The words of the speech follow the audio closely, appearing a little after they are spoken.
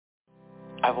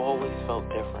I've always felt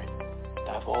different.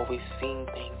 I've always seen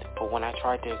things, but when I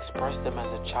tried to express them as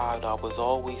a child, I was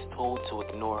always told to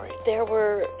ignore it. There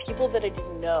were people that I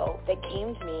didn't know that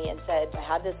came to me and said, I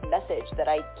have this message that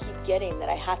I keep getting that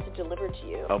I have to deliver to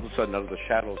you. All of a sudden, out of the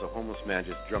shadows, a homeless man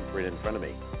just jumped right in front of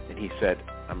me, and he said,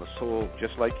 I'm a soul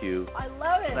just like you. I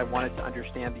love it. I wanted to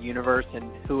understand the universe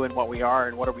and who and what we are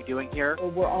and what are we doing here.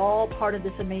 We're all part of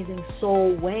this amazing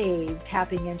soul wave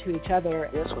tapping into each other.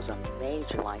 This was a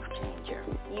major life changer.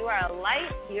 You are a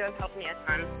light. You have helped me a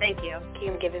ton. Thank you.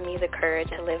 You've given me the courage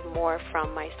to live more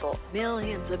from my soul.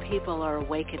 Millions of people are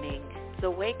awakening. So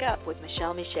Wake Up with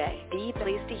Michelle Miche, the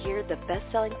place to hear the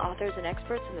best-selling authors and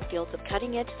experts in the fields of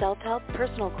cutting-edge self-help,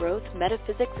 personal growth,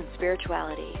 metaphysics, and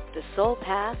spirituality. The soul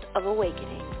path of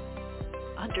awakening.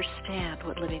 Understand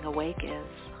what living awake is.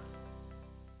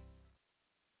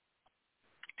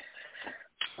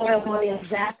 Well, is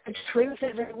that the truth,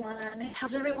 everyone?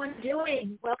 How's everyone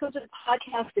doing? Welcome to the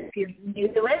podcast if you're new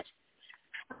to it.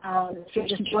 If you're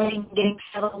just joining, getting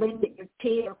settled in, get your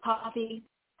tea or coffee,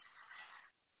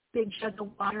 big jug of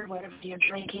water, whatever you're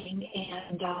drinking,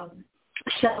 and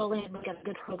settle in. We've got a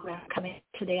good program coming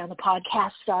today on the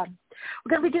podcast. We're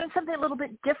going to be doing something a little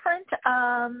bit different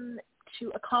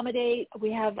to accommodate.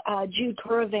 We have Jude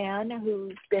Currivan,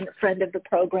 who's been a friend of the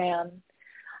program,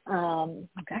 actually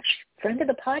friend of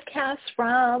the podcast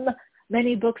from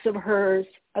many books of hers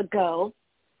ago.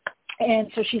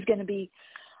 And so she's going to be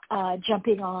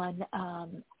jumping on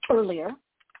earlier.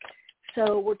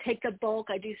 So we'll take the bulk.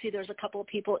 I do see there's a couple of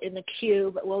people in the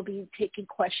queue, but we'll be taking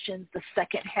questions the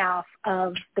second half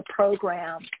of the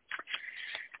program.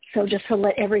 So just to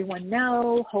let everyone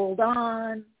know, hold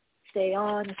on, stay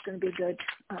on. It's going to be a good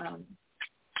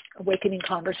awakening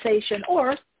conversation.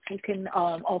 Or you can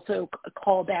also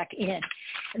call back in.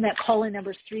 And that call-in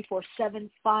number is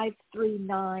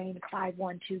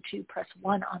 347-539-5122. Press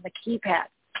 1 on the keypad.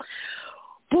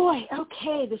 Boy,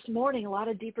 okay, this morning, a lot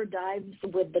of deeper dives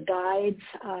with the guides,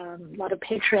 a lot of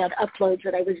Patreon uploads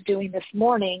that I was doing this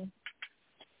morning,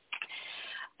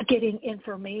 getting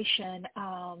information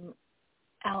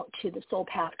out to the Soul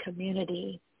Path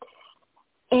community.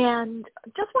 And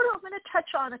just I'm going to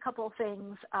touch on a couple of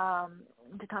things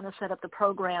to kind of set up the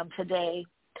program today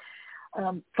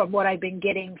from what I've been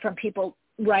getting from people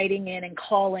writing in and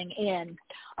calling in.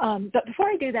 But before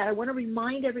I do that, I want to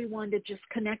remind everyone to just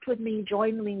connect with me,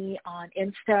 join me on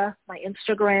my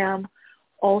Instagram,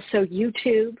 also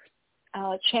YouTube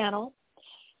channel.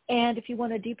 And if you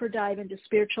want a deeper dive into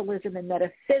spiritualism and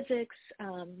metaphysics,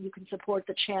 you can support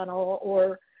the channel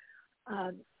or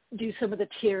do some of the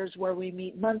tiers where we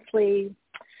meet monthly.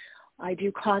 I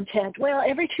do content,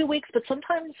 every 2 weeks, but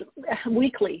sometimes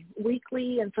weekly,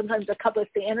 and sometimes a couple if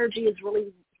the energy is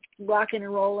really rocking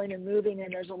and rolling and moving,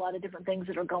 and there's a lot of different things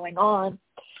that are going on,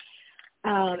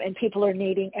 and people are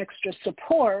needing extra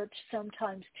support,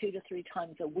 sometimes 2 to 3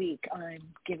 times a week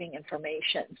I'm giving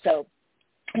information,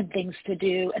 and things to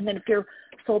do. And then if you're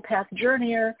Soul Path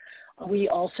Journeyer, we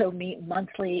also meet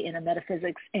monthly in a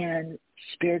metaphysics and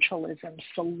spiritualism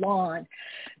salon.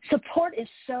 Support is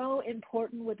so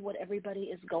important with what everybody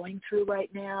is going through right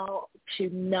now, to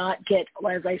not get,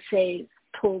 as I say,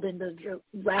 pulled into the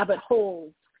rabbit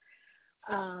holes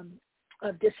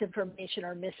of disinformation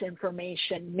or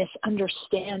misinformation,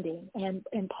 misunderstanding. And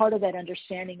part of that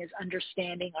understanding is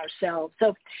understanding ourselves. So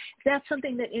if that's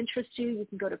something that interests you, you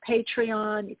can go to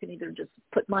Patreon. You can either just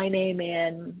put my name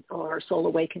in, or Soul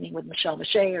Awakening with Michelle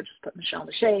Miche, or just put Michelle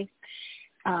Miche,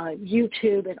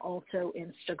 YouTube, and also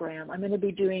Instagram. I'm going to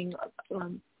be doing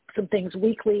some things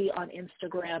weekly on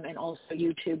Instagram and also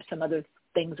YouTube, some other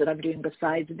things that I'm doing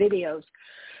besides videos.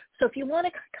 So if you want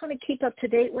to kind of keep up to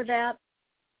date with that,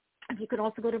 you can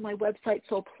also go to my website,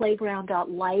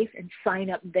 soulplayground.life, and sign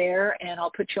up there, and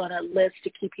I'll put you on a list to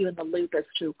keep you in the loop as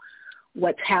to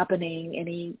what's happening,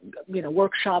 any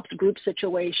workshops, group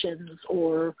situations,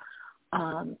 or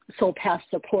Soul Path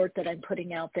support that I'm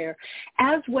putting out there,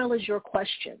 as well as your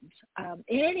questions.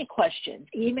 Any questions,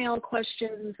 email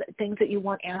questions, things that you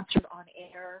want answered on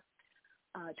air,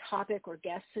 topic or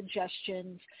guest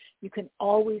suggestions, you can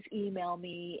always email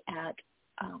me at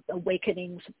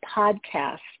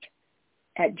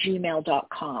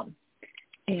awakeningspodcast@gmail.com.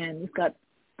 And we've got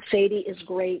Sadie is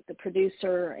great, the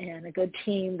producer, and a good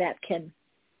team that can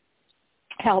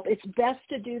help. It's best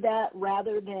to do that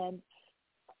rather than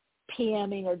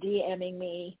PMing or DMing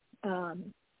me,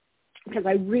 because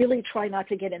I really try not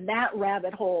to get in that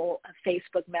rabbit hole of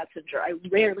Facebook Messenger. I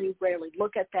rarely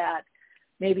look at that,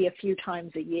 maybe a few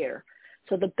times a year.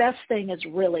 So the best thing is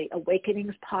really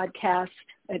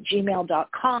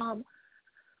awakeningspodcast@gmail.com,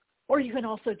 or you can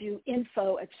also do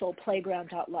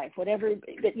info@soulplayground.life, whatever,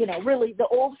 really the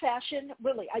old-fashioned,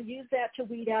 really, I use that to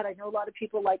weed out. I know a lot of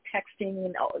people like texting,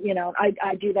 and,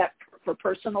 I do that for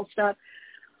personal stuff.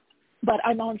 But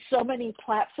I'm on so many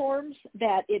platforms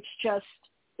that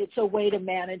it's a way to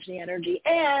manage the energy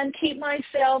and keep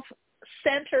myself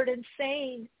centered and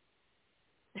sane,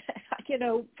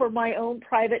 for my own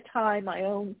private time, my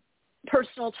own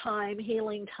personal time,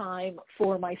 healing time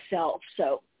for myself.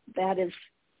 So that is,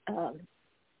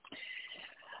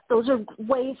 those are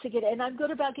ways to get, and I'm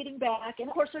good about getting back. And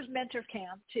of course there's Mentor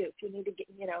Camp too, if you need to get,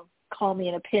 call me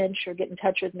in a pinch or get in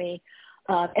touch with me.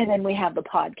 And then we have the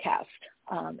podcast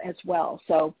as well.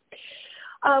 So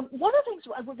one of the things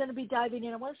we're going to be diving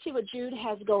in, I want to see what Jude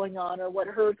has going on or what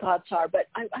her thoughts are, but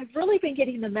I've really been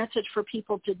getting the message for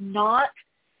people to not,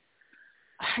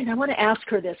 and I want to ask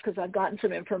her this because I've gotten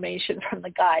some information from the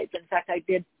guides. In fact, I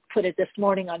did put it this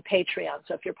morning on Patreon.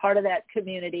 So if you're part of that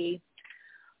community,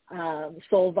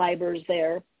 Soul Vibers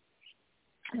there,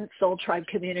 Soul Tribe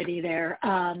community there,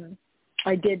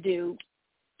 I did do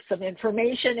some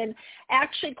information and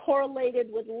actually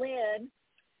correlated with Lynn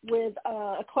with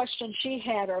a question she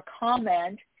had or a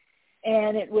comment,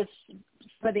 and it was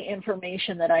for the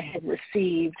information that I had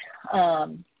received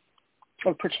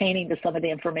or pertaining to some of the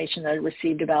information that I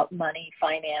received about money,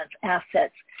 finance,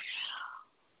 assets.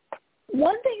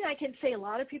 One thing I can say, a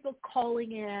lot of people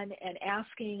calling in and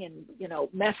asking and,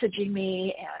 messaging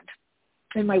me and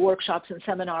in my workshops and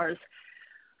seminars,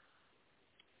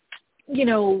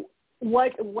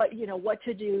 what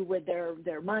to do with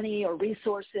their money or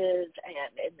resources,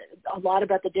 and a lot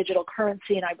about the digital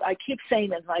currency. And I keep saying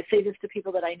this, and I say this to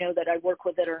people that I know that I work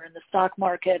with that are in the stock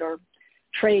market or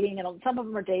trading, and some of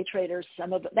them are day traders.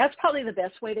 That's probably the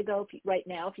best way to go right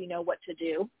now if you know what to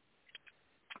do.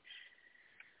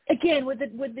 Again, with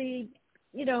the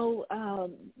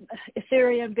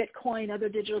Ethereum, Bitcoin, other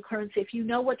digital currency, if you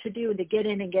know what to do to get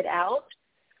in and get out,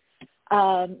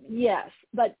 yes.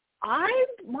 But my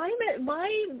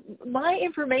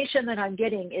information that I'm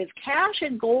getting is cash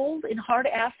and gold and hard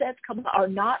assets are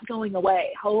not going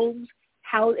away. Homes,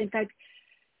 in fact,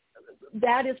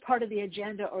 that is part of the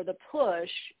agenda or the push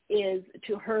is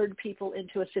to herd people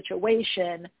into a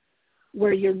situation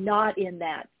where you're not in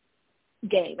that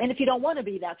game. And if you don't want to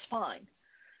be, that's fine.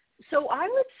 So I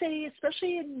would say,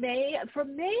 especially in May,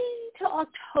 from May to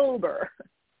October,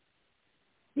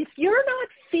 if you're not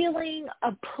feeling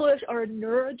a push or a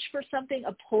nudge for something,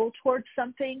 a pull towards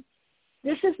something,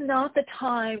 this is not the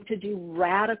time to do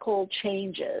radical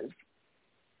changes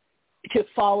to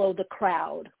follow the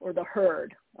crowd or the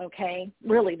herd, okay?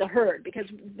 Really, the herd, because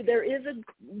there is a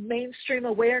mainstream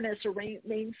awareness or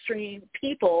mainstream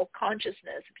people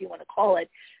consciousness, if you want to call it,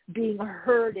 being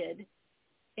herded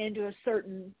into a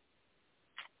certain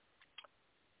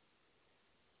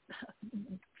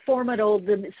formidable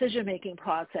decision-making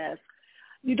process.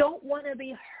 You don't want to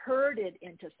be herded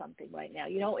into something right now.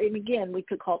 And again, we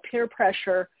could call peer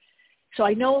pressure. So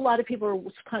I know a lot of people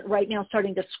are right now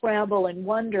starting to scramble and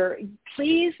wonder.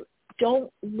 Please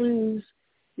don't lose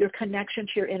your connection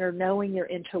to your inner knowing, your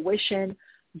intuition.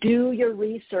 Do your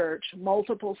research,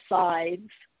 multiple sides,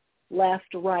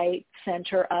 left, right,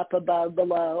 center, up, above,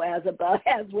 below, as above,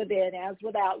 as within, as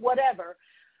without, whatever.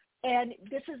 And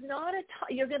this is not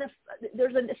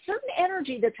there's a certain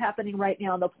energy that's happening right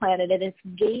now on the planet, and it's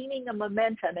gaining a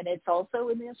momentum, and it's also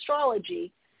in the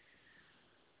astrology.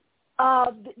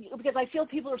 Because I feel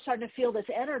people are starting to feel this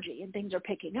energy, and things are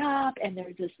picking up, and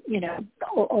there's this,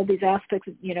 all these aspects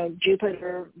of,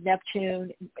 Jupiter,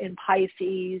 Neptune in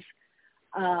Pisces,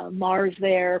 Mars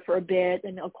there for a bit,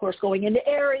 and of course going into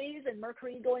Aries, and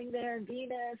Mercury going there, and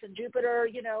Venus, and Jupiter,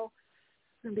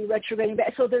 going to be retrograding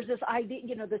back. So there's this idea,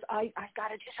 I've got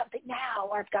to do something now,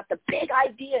 or I've got the big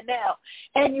idea now.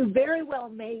 And you very well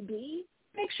may be.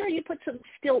 Make sure you put some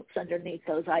stilts underneath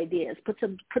those ideas. Put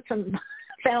some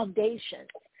foundation.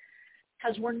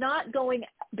 Because we're not going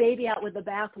baby out with the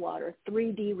bathwater,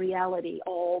 3D reality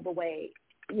all the way,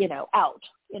 out.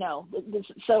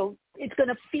 So it's going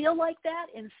to feel like that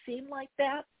and seem like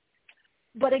that.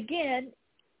 But again,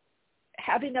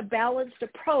 having a balanced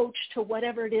approach to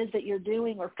whatever it is that you're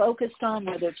doing or focused on,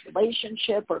 whether it's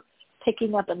relationship or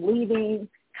picking up and leaving,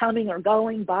 coming or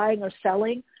going, buying or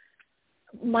selling.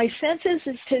 My sense is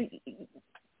to,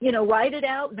 write it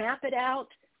out, map it out,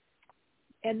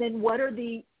 and then what are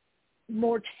the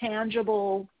more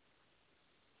tangible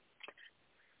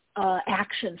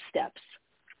action steps?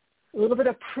 A little bit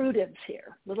of prudence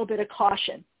here, a little bit of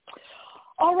caution.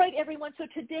 All right, everyone. So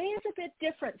today is a bit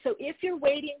different. So if you're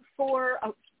waiting for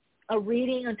a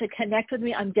reading and to connect with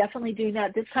me, I'm definitely doing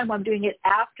that. This time I'm doing it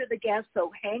after the guest,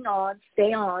 so hang on,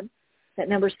 stay on. That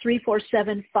number is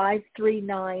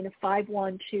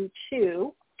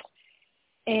 347-539-5122.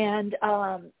 And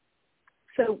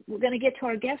so we're going to get to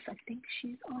our guest. I think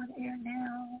she's on air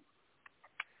now.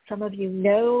 Some of you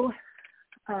know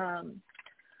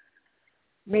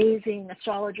amazing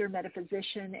astrologer,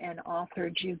 metaphysician, and author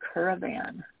Jude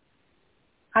Currivan.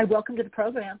 Hi, welcome to the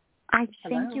program. I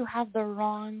think you have the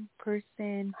wrong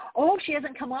person. Oh, she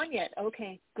hasn't come on yet.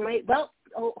 Okay, great. Well,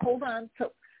 hold on.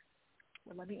 So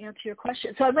let me answer your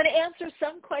question. So I'm going to answer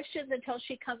some questions until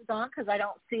she comes on because I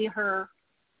don't see her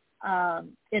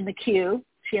in the queue.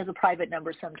 She has a private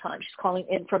number sometimes. She's calling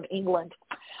in from England.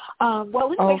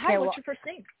 Well, anyway, hi, what's your first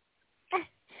name?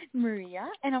 Maria,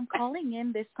 and I'm calling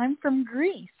in this time from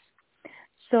Greece.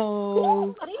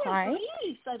 So, hi.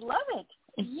 Greece. I love it.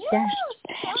 Yes.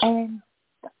 And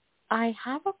I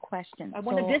have a question. I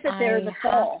want to visit there in the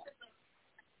fall.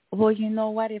 Well, you know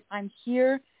what? If I'm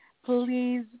here,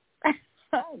 please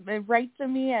write to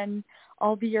me and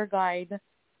I'll be your guide.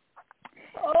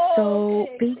 Oh,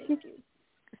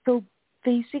 so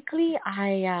basically,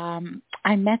 I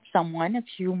met someone a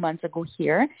few months ago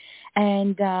here,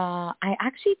 and I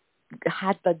actually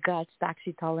had the guts to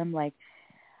actually tell him, like,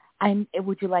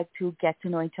 would you like to get to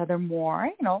know each other more,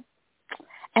 you know?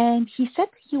 And he said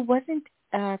he wasn't,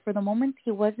 for the moment,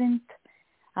 he wasn't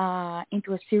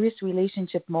into a serious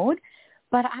relationship mode,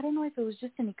 but I don't know if it was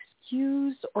just an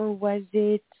excuse or was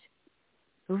it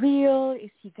real?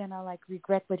 Is he going to, like,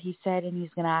 regret what he said and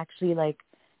he's going to actually, like,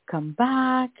 come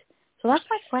back? So that's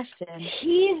my question.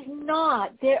 He's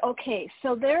not there. Okay,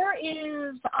 so there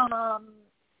is. I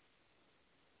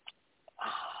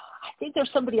think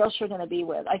there's somebody else you're going to be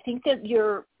with. I think that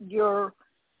you're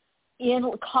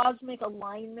in cosmic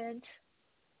alignment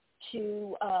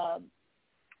to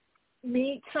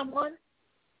meet someone.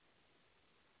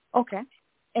 Okay.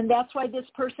 And that's why this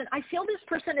person. I feel this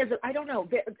person is. I don't know.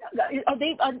 Are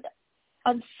they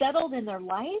unsettled in their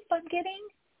life? I'm getting.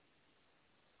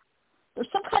 There's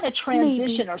some kind of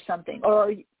transition or something,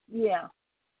 or yeah.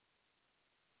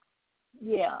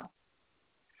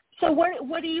 So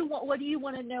what do you want? What do you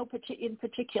want to know in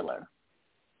particular?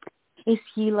 Is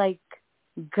he like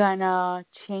gonna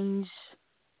change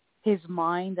his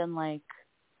mind and like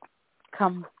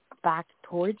come back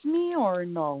towards me, or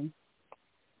no?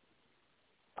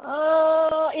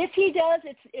 If he does,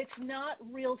 it's not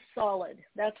real solid.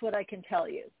 That's what I can tell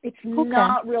you. It's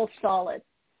not real solid.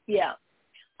 Yeah.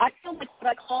 I feel like what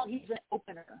I call he's an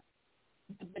opener,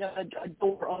 a bit of a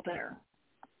door opener.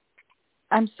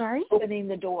 I'm sorry? Opening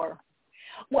the door.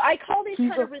 Well, I call these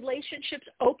kind of relationships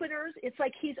openers. It's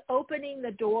like he's opening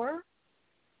the door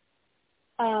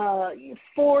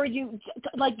for you,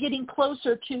 like getting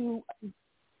closer to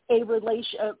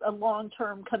a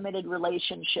long-term committed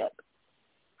relationship.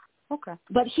 Okay.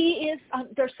 But he is,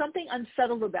 there's something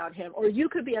unsettled about him, or you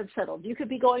could be unsettled. You could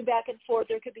be going back and forth.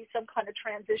 There could be some kind of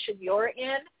transition you're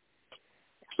in.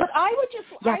 But I would just,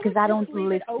 because I don't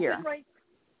live here. Right?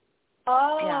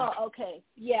 Oh, okay.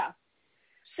 Yeah.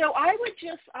 So I would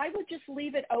just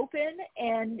leave it open,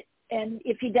 and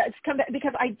if he does come back,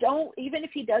 because even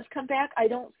if he does come back, I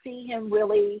don't see him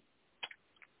really,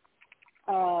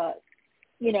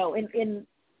 in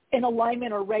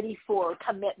alignment or ready for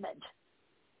commitment.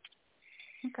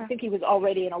 Okay. I think he was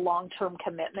already in a long-term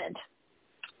commitment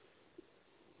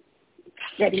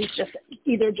that he's just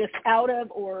either just out of,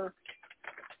 or,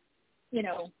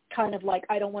 kind of like,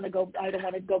 I don't want to go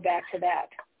back to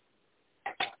that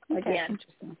again.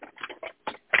 Interesting.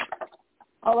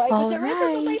 All right, but there is a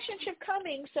relationship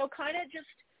coming, so kind of just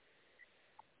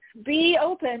be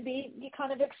open, be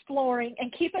kind of exploring,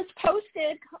 and keep us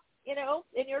posted,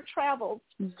 in your travels.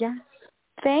 Yes.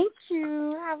 Thank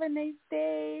you. Have a nice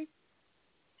day.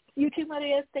 You too,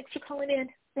 Maria. Thanks for calling in.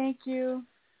 Thank you.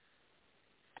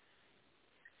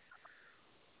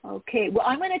 Okay. Well,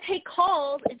 I'm going to take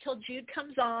calls until Jude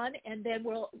comes on, and then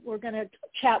we're going to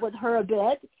chat with her a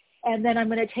bit, and then I'm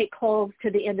going to take calls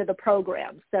to the end of the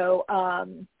program. So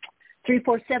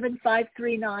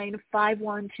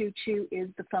 347-539-5122 is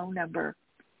the phone number.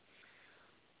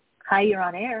 Hi, you're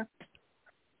on air.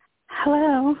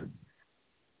 Hello.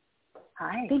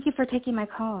 Hi. Thank you for taking my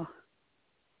call.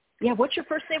 Yeah, what's your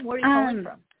first name? Where are you calling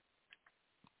from?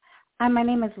 My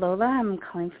name is Lola. I'm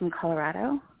calling from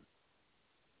Colorado.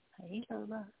 Hey,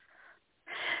 Lola.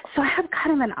 So I have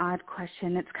kind of an odd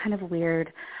question. It's kind of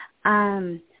weird.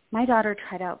 My daughter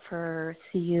tried out for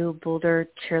CU Boulder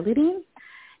cheerleading,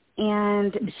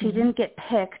 and she didn't get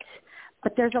picked,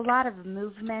 but there's a lot of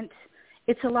movement.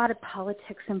 It's a lot of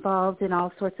politics involved and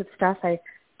all sorts of stuff. I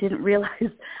didn't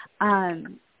realize.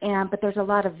 But there's a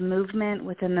lot of movement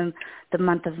within the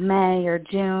month of May or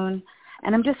June.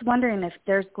 And I'm just wondering if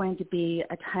there's going to be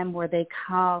a time where they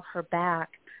call her back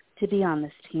to be on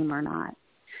this team or not.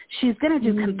 She's going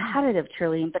to do competitive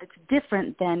cheerleading, but it's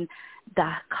different than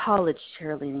the college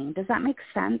cheerleading. Does that make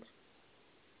sense?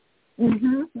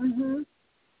 Mm-hmm.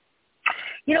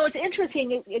 You know, it's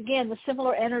interesting, again, the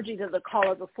similar energy to the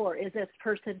caller before. Is this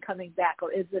person coming back,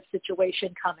 or is this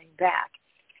situation coming back?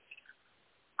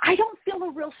 I don't feel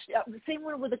a real, same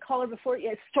one with the caller before,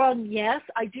 strong yes.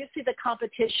 I do see the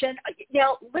competition.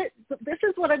 Now, this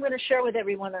is what I'm going to share with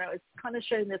everyone, and I was kind of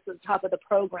sharing this at the top of the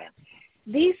program.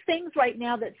 These things right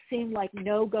now that seem like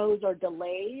no-goes or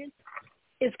delays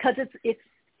is because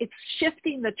it's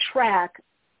shifting the track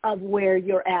of where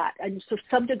you're at. And so to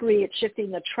some degree it's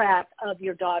shifting the track of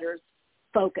your daughter's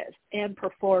focus and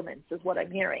performance is what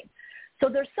I'm hearing. So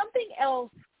there's something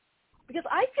else, because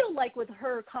I feel like with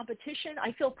her competition,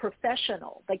 I feel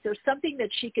professional. Like there's something that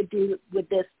she could do with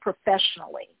this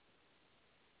professionally,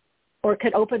 or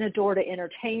could open a door to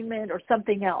entertainment or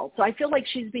something else. So I feel like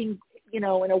she's being, in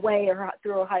a way, or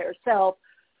through her higher self,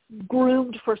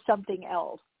 groomed for something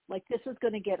else. Like this is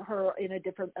going to get her in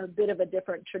a bit of a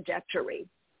different trajectory.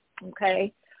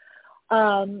 Okay.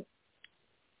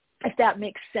 If that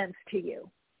makes sense to you.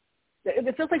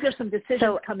 It feels like there's some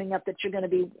decisions coming up that you're going to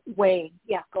be weighing.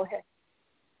 Yeah, go ahead.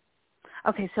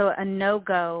 Okay, so a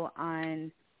no-go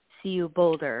on CU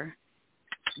Boulder,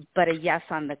 but a yes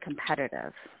on the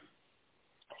competitive.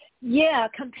 Yeah,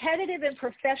 competitive and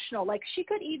professional. Like she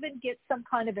could even get some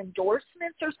kind of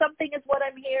endorsements or something is what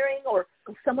I'm hearing, or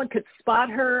someone could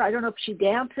spot her. I don't know if she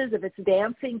dances, if it's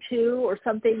dancing too or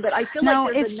something, but I feel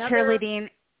like there's another. No, it's cheerleading.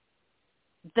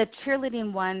 The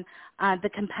cheerleading one, the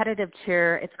competitive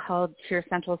cheer, it's called Cheer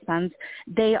Central Sons.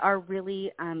 They are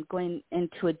really going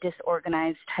into a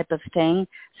disorganized type of thing,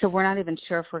 so we're not even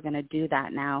sure if we're going to do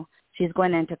that now. She's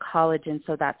going into college, and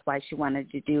so that's why she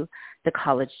wanted to do the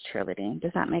college cheerleading.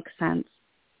 Does that make sense?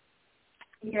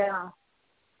 Yeah.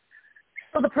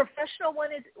 So the professional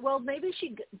one is, well, maybe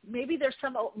there's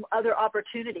some other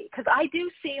opportunity, because I do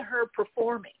see her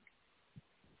performing,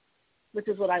 which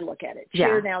is what I look at it.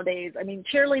 Cheer nowadays, I mean,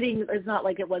 cheerleading is not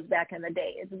like it was back in the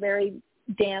day. It's very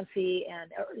dancey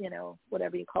and,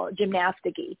 whatever you call it,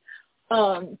 gymnastic-y.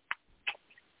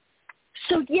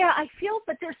 So yeah, I feel,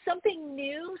 but there's something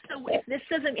new. So if this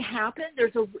doesn't happen,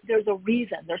 there's a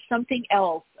reason. There's something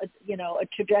else, a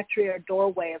trajectory or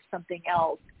doorway of something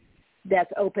else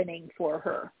that's opening for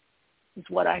her, is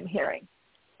what I'm hearing.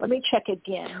 Let me check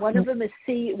again. One of them is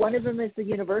one of them is the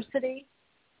university.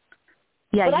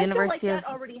 Yeah, but university. I feel like that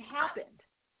already happened.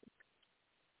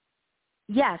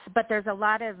 Yes, but there's a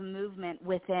lot of movement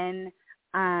within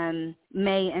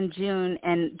May and June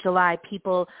and July,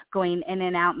 people going in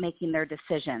and out making their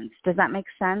decisions. Does that make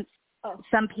sense? Oh.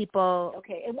 Some people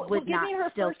and would give not me her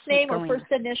still first name going. or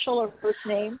first initial or first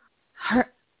name.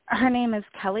 Her name is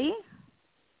Kelly.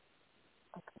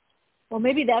 Okay. Well,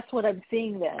 maybe that's what I'm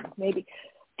seeing then. Maybe.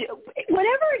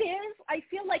 Whatever it is, I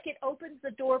feel like it opens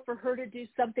the door for her to do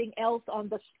something else on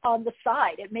the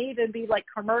side. It may even be like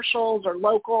commercials or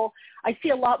local. I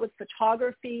see a lot with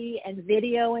photography and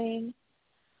videoing.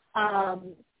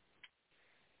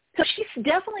 So she's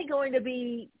definitely going to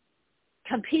be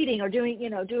competing or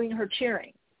doing her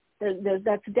cheering.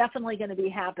 That's definitely going to be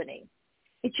happening.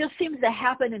 It just seems to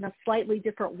happen in a slightly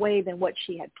different way than what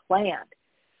she had planned.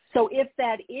 So if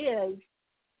that is,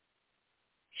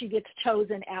 she gets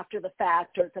chosen after the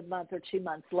fact, or it's a month or 2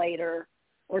 months later,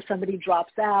 or somebody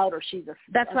drops out, or she's a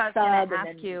That's what sub. I was going to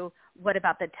ask you. What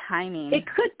about the timing?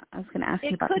 I was going to ask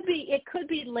you about It could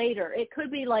be later. It could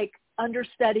be like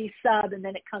understudy sub, and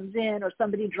then it comes in, or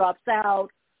somebody drops out,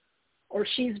 or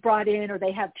she's brought in, or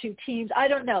they have two teams. I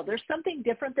don't know. There's something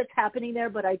different that's happening there,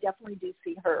 but I definitely do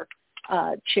see her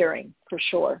cheering for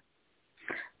sure.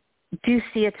 Do you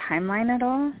see a timeline at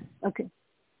all? Okay.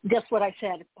 That's what I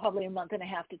said, probably a month and a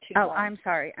half to 2 months. Oh, I'm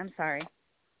sorry.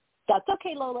 That's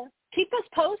okay, Lola. Keep us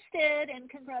posted, and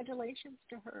congratulations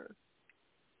to her.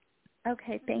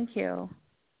 Okay, thank you.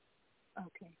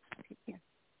 Okay, take care.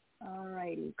 All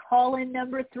righty. Call-in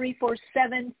number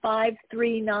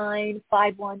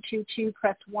 347-539-5122.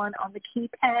 Press 1 on the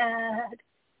keypad.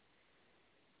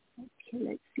 Okay,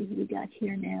 let's see who we got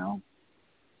here now.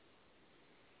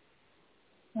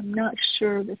 I'm not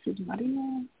sure. This is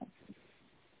Maria.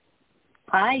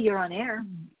 Hi, you're on air.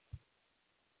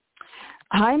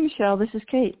 Hi, Michelle. This is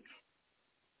Kate.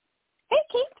 Hey,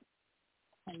 Kate.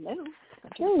 Hello.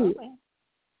 Hey.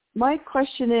 My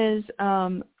question is,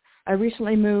 I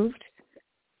recently moved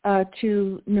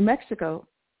to New Mexico,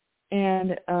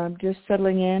 and just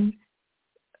settling in.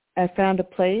 I found a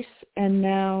place, and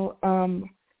now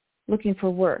looking for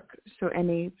work. So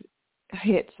any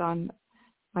hits on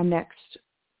my next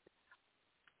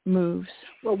moves.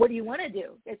 Well, what do you want to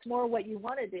do? It's more what you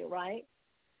want to do, right?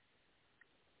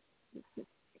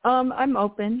 I'm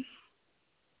open.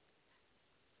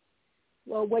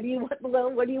 Well, what do you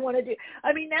want to do?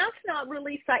 I mean, that's not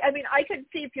really I mean, I could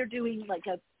see if you're doing like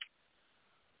a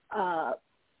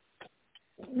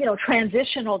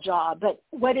transitional job, but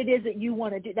what it is that you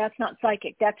want to do, that's not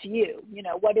psychic. That's you.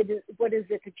 What is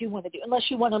it that you want to do? Unless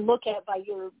you want to look at by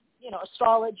your,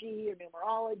 astrology or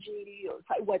numerology or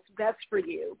what's best for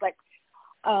you. But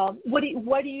what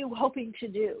are you hoping to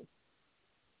do?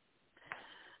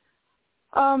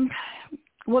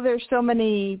 Well, there's so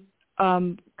many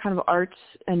kind of arts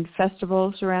and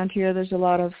festivals around here. There's a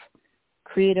lot of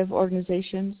creative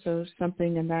organizations, so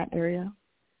something in that area.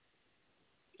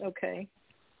 Okay.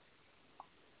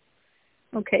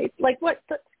 Like what?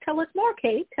 Tell us more,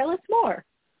 Kate. Tell us more.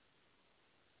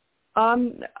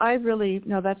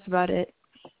 No, that's about it.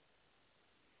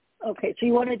 Okay, so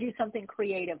you want to do something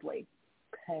creatively.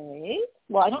 Okay.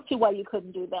 Well, I don't see why you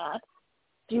couldn't do that.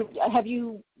 You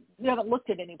haven't looked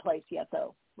at any place yet,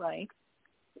 though, right?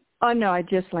 Oh, no, I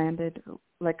just landed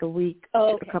like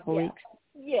a couple weeks.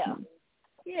 Yeah.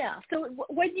 Yeah. So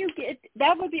when you get,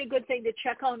 that would be a good thing to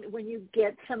check on when you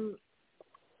get some,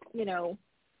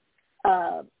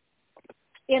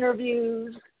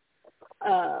 interviews.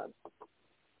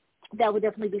 That would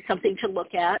definitely be something to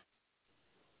look at.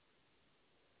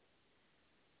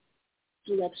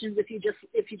 Elections, if you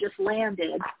just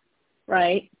landed,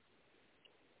 right?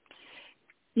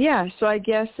 Yeah. So I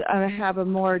guess I have a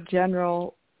more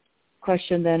general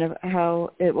question then of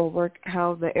how it will work,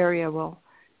 how the area will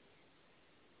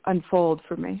unfold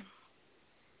for me.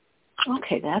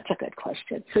 Okay, that's a good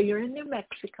question. So you're in New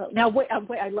Mexico. Now, wait,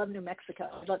 I love New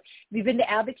Mexico. Have you been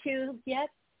to Albuquerque yet?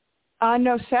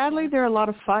 No, sadly, there are a lot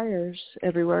of fires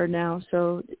everywhere now.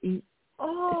 So, in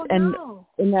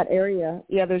that area,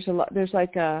 yeah, there's a lot. There's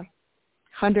like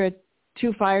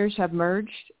 102 fires have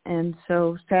merged, and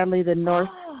so sadly, the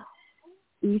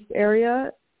northeast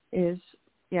area is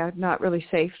not really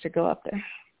safe to go up there.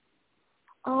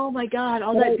 Oh my God!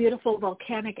 All that beautiful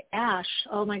volcanic ash.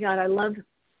 Oh my God, I love.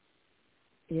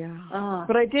 Yeah,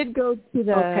 but I did go to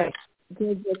the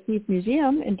Keith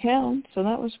Museum in town, so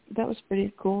that was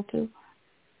pretty cool too.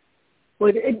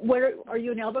 Where are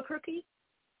you in Albuquerque?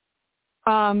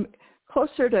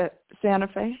 Closer to Santa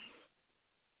Fe.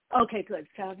 Okay, good.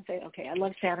 Santa Fe. Okay, I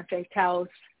love Santa Fe, Taos,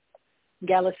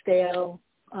 Galisteo.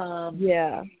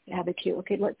 Albuquerque.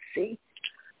 Okay, let's see.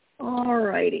 All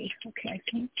righty. Okay, I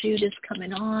think Jude is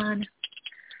coming on.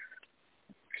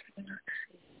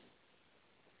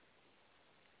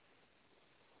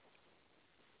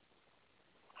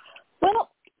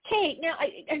 Well, Kate, now,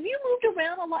 have you moved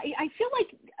around a lot? I feel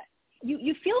like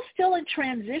you feel still in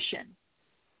transition.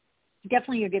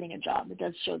 Definitely you're getting a job. It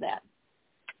does show that.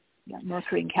 You got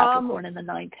Mercury and Capricorn in the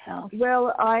 9th house.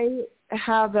 Well, I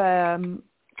have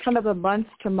kind of a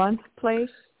month-to-month place.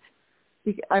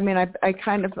 I mean,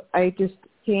 I just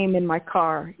came in my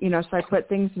car, so I put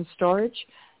things in storage.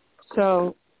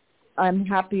 So I'm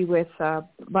happy with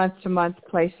month-to-month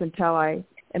place until I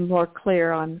am more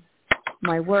clear on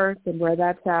my work and where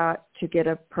that's at to get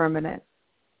a permanent.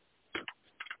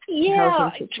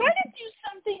 Yeah, try to do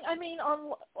something,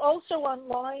 also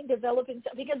online, developing,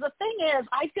 because the thing is,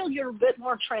 I feel you're a bit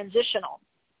more transitional.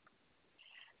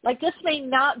 Like this may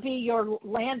not be your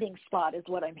landing spot is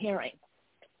what I'm hearing.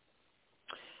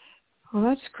 Well,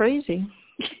 that's crazy,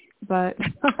 but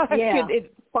it's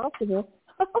possible.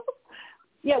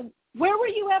 Yeah, where were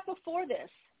you at before this?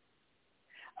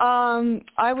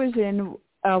 I was in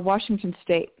Washington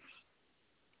State.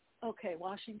 Okay,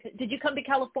 Washington. Did you come to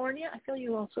California? I feel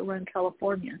you also were in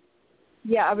California.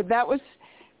 Yeah, but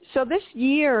so this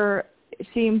year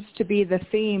seems to be the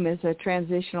theme is a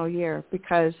transitional year,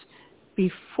 because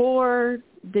before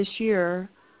this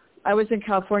year, I was in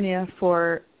California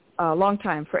for a long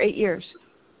time, for 8 years.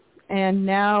 And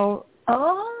now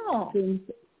things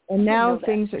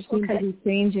seem to be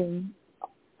changing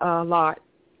a lot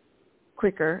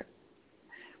quicker.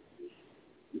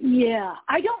 Yeah,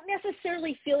 I don't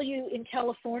necessarily feel you in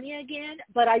California again,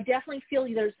 but I definitely feel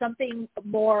there's something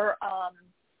more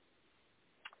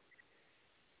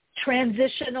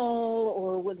transitional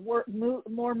or with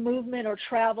more movement or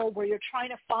travel where you're trying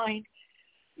to find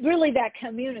really that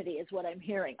community is what I'm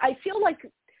hearing. I feel like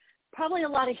probably a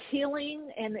lot of healing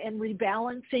and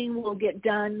rebalancing will get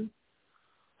done.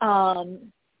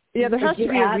 There has to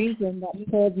be a reason that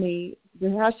pulled me.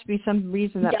 There has to be some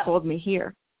reason that pulled me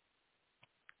here.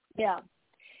 Yeah.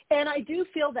 And I do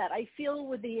feel that. I feel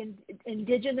with the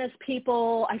indigenous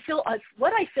people,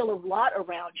 what I feel a lot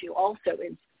around you also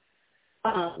is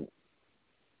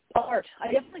art.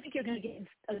 I definitely think you're going to get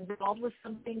involved with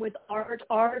something with art,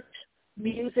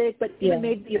 music, but even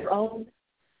maybe your own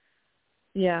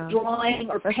drawing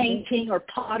or painting or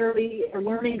pottery or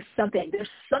learning something. There's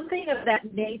something of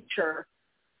that nature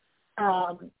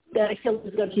that I feel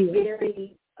is going to be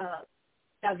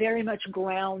very much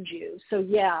ground you. So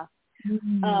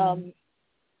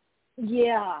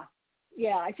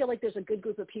I feel like there's a good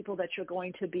group of people that you're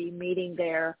going to be meeting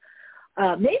there.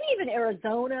 Maybe even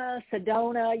Arizona,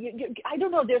 Sedona. I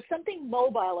don't know. There's something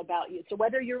mobile about you. So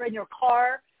whether you're in your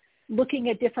car looking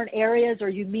at different areas or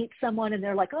you meet someone and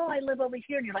they're like, oh, I live over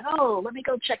here. And you're like, oh, let me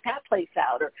go check that place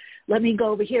out or let me go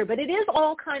over here. But it is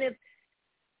all kind of,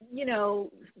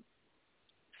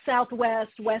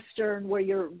 southwest, western, where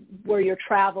you're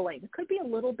traveling. It could be a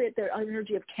little bit. The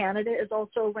energy of Canada is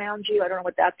also around you. I don't know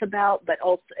what that's about, but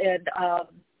also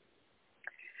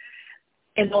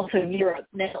and also Europe.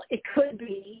 Now it could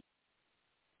be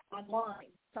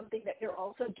online, something that you're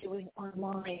also doing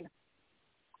online.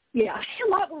 Yeah, I see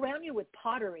a lot around you with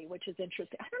pottery, which is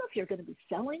interesting. I don't know if you're going to be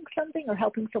selling something or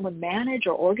helping someone manage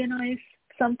or organize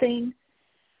something.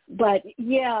 But things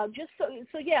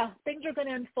are going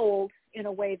to unfold in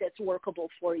a way that's workable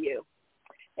for you.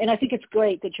 And I think it's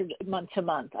great that you're month to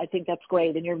month. I think that's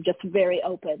great. And you're just very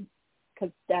open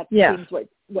because that seems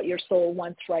what your soul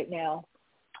wants right now.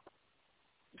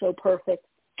 So perfect.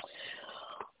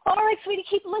 All right, sweetie,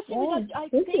 keep listening. I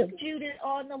think Jude is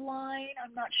on the line.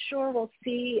 I'm not sure. We'll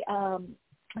see. I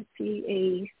see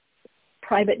a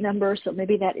private number, so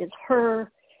maybe that is her.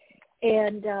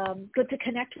 And good to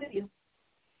connect with you.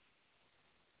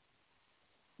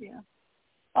 Yeah.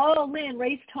 Oh, Lynn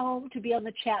raced home to be on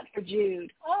the chat for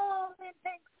Jude. Oh, Lynn,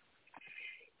 thanks.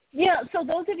 Yeah, so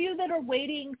those of you that are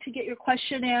waiting to get your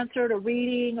question answered or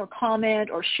reading or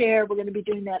comment or share, we're going to be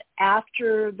doing that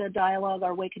after the dialogue, our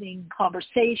awakening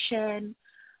conversation.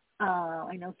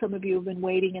 I know some of you have been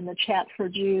waiting in the chat for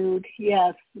Jude.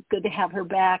 Yes, it's good to have her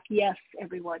back. Yes,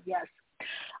 everyone, yes.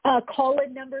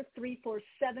 Call-in number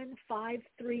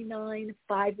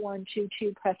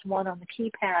 347-539-5122. Press 1 on the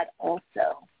keypad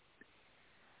also.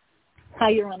 Hi,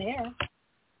 you're on air.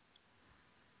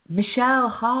 Michelle,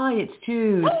 hi, it's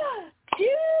Jude. Jude, hey,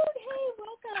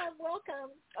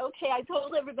 welcome. Okay, I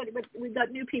told everybody, but we've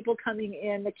got new people coming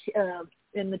in the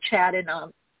chat and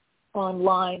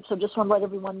online, so just want to let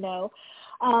everyone know.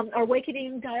 Our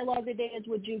awakening dialogue today is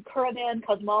with Jude Currivan,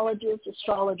 cosmologist,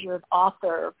 astrologer, and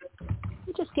author.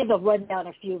 Just give a rundown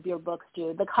of a few of your books,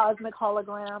 Jude. The Cosmic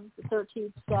Hologram, The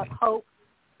 13th Step, Hope,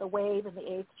 The Wave, and The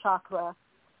 8th Chakra.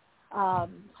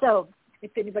 So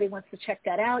if anybody wants to check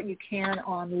that out, you can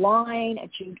online at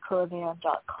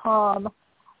judecurrivan.com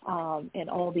and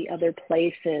all the other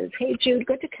places. Hey, Jude,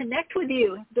 good to connect with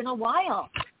you. It's been a while.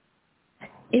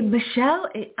 Michelle,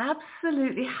 it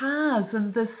absolutely has,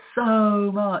 and there's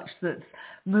so much that's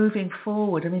moving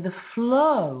forward. I mean, the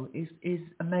flow is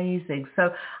amazing.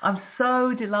 So I'm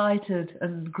so delighted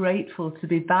and grateful to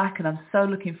be back, and I'm so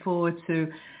looking forward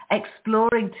to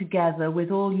exploring together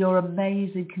with all your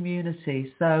amazing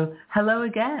community. So hello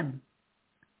again.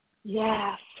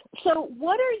 Yes. So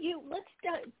what are you, let's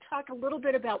talk a little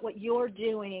bit about what you're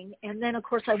doing, and then, of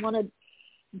course, I want to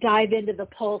dive into the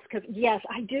pulse, because, yes,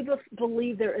 I do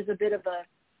believe there is a bit of a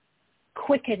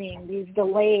quickening. These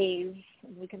delays,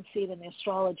 we can see it in the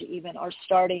astrology even, are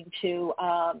starting to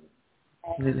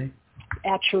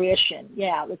attrition.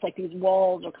 Yeah, it's like these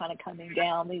walls are kind of coming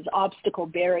down, these obstacle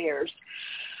barriers.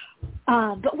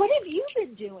 But what have you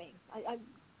been doing?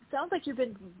 Sounds like you've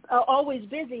been always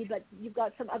busy, but you've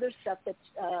got some other stuff that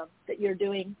you're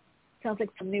doing. Sounds like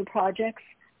some new projects.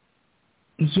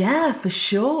 Yeah, for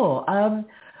sure.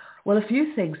 Well, a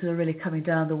few things that are really coming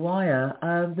down the wire.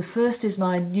 The first is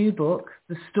my new book,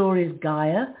 The Story of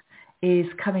Gaia, is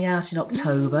coming out in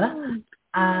October.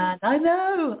 And I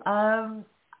know.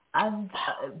 And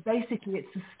basically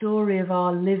it's the story of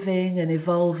our living and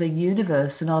evolving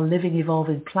universe and our living,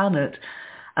 evolving planet,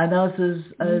 and us as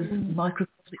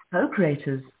microcosmic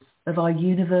co-creators of our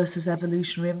universe's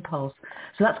evolutionary impulse.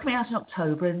 So that's coming out in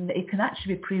October, and it can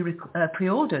actually be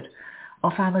pre-ordered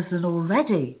off Amazon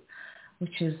already,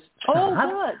 which is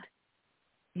good.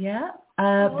 Yeah.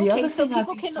 The other so thing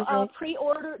people can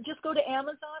pre-order. Just go to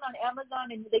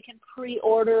Amazon and they can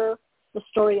pre-order The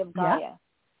Story of Gaia.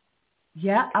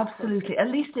 Yeah, absolutely. At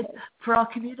least for our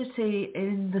community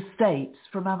in the States,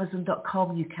 from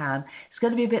Amazon.com you can. It's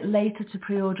going to be a bit later to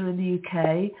pre-order in the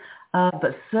UK,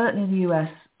 but certainly in the US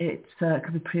it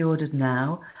can be pre-ordered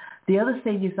now. The other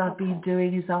thing is I've been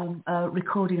doing is I'm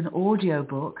recording an audio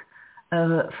book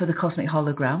for the Cosmic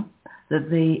Hologram that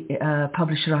the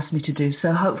publisher asked me to do.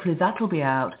 So hopefully that will be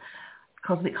out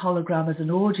Cosmic Hologram as an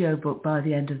audio book by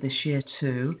the end of this year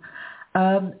too.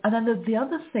 And then the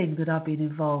other thing that I've been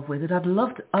involved with that I'd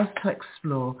love us to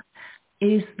explore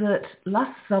is that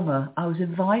last summer I was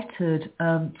invited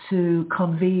to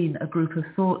convene a group of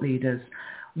thought leaders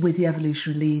with the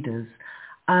evolutionary leaders.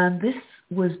 And this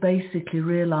was basically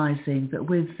realizing that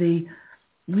with the,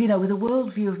 with a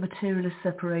worldview of materialist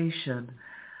separation,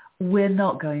 we're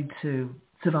not going to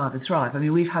survive and thrive. I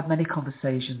mean, we've had many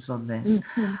conversations on this.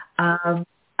 Mm-hmm.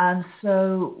 And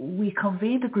so we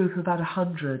convened a group of about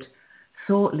 100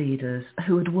 thought leaders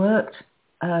who had worked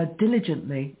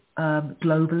diligently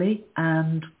globally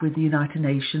and with the United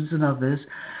Nations and others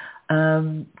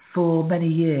for many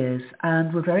years,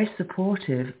 and were very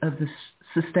supportive of the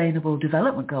Sustainable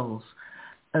Development Goals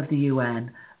of the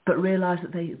UN, but realised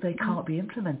that they can't be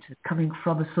implemented, coming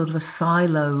from a sort of a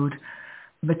siloed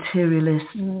materialist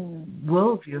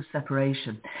worldview of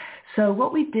separation. So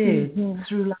what we did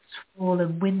through last fall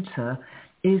and winter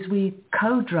is we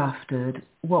co-drafted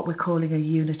what we're calling a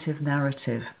unitive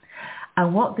narrative.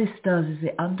 And what this does is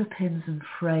it underpins and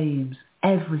frames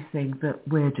everything that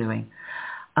we're doing,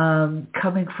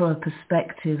 coming from a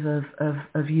perspective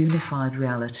of unified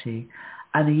reality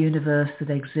and a universe that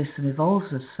exists and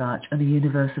evolves as such, and a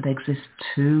universe that exists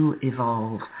to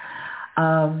evolve.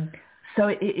 So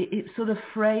it sort of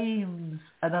frames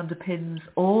and underpins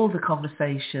all the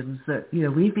conversations that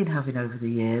we've been having over the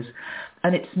years,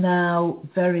 and it's now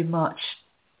very much,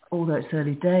 although it's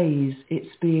early days,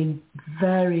 it's being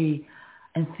very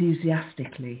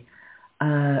enthusiastically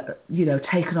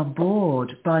taken on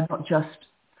board by not just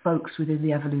folks within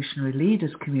the evolutionary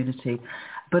leaders community,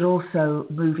 but also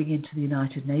moving into the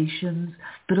United Nations,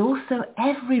 but also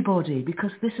everybody,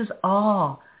 because this is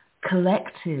our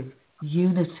collective,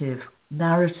 unitive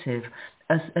narrative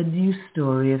as a new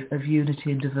story of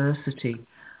unity and diversity.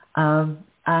 We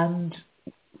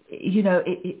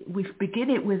begin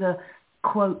it with a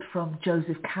quote from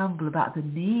Joseph Campbell about the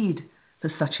need for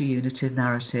such a unitive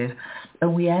narrative,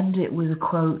 and we end it with a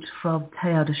quote from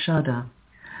Teilhard de Chardin,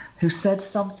 who said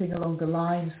something along the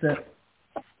lines that,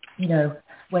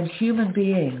 when human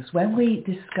beings, when we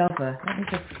discover, let me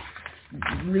just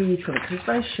read from it because it's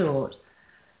very short.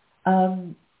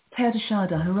 Teilhard de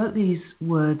Chardin, who wrote these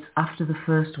words after the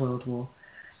First World War,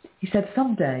 he said,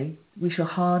 "Someday we shall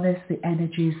harness the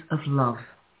energies of love,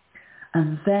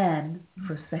 and then,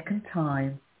 for a second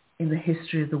time in the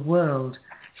history of the world,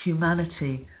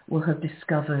 humanity will have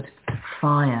discovered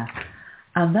fire."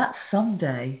 And that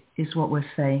someday is what we're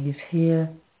saying is here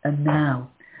and now.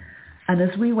 And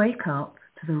as we wake up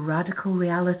to the radical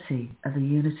reality of a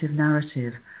unitive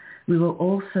narrative, we will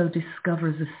also discover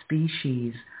as a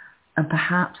species, and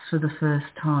perhaps for the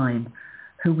first time,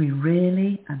 who we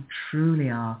really and truly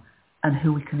are and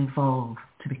who we can evolve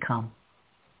to become.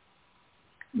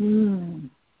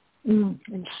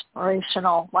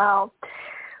 Inspirational. Wow.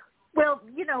 Well,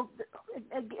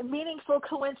 a meaningful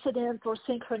coincidence or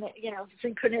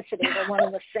synchronicity are one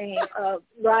and the same,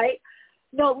 right?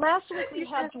 No, last week we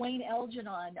had Dwayne Elgin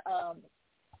on,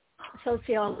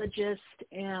 sociologist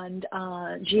and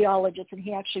geologist, and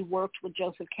he actually worked with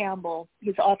Joseph Campbell.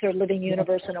 He's the author of Living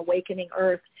Universe and Awakening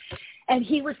Earth. And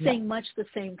he was saying much the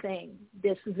same thing,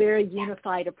 this very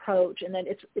unified approach, and that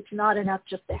it's not enough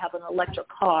just to have an electric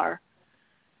car.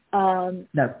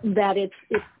 That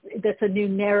that's a new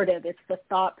narrative. It's the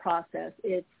thought process.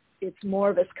 It's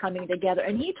more of us coming together.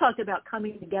 And he talked about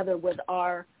coming together with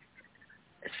our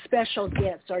special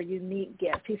gifts, our unique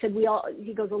gifts. He said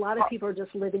he goes, a lot of people are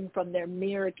just living from their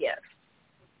mere gifts,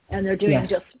 and they're doing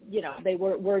just,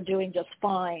 we're doing just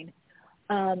fine.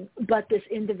 But this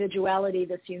individuality,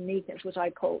 this uniqueness, which I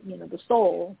call, the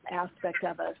soul aspect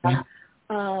of us,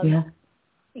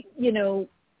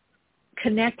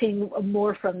 connecting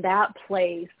more from that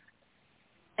place.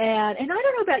 And I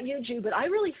don't know about you, Jude, but I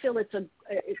really feel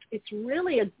it's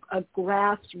really a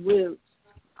grassroots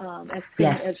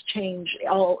as change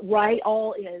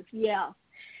all is,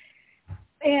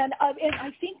 And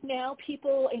I think now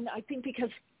people, and I think because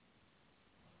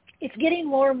it's getting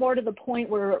more and more to the point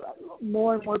where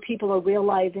more and more people are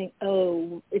realizing,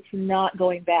 it's not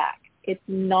going back. It's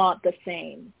not the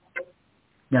same.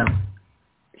 No.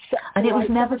 So, and it was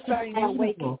never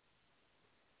sustainable.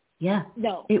 Yeah.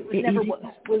 No, it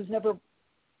was never.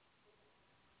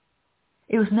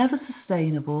 It was never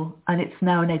sustainable, and it's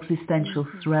now an existential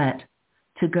threat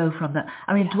to go from that.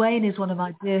 I mean, Dwayne is one of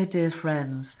my dear, dear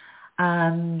friends,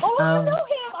 and I know him.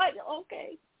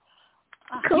 Okay.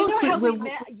 You know how we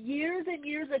met years and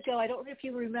years ago? I don't know if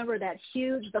you remember that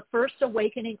the first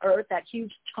Awakening Earth, that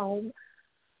huge tome.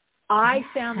 I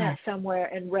found that somewhere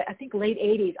and I think late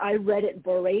 80s. I read it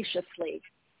voraciously.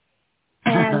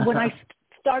 And when I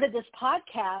started this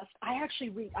podcast, I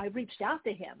actually I reached out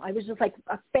to him. I was just like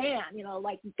a fan,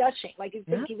 like gushing, like you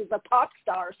think he was a pop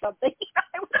star or something.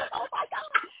 I was like, oh my God.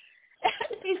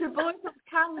 He's a boy from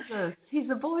Kansas. He's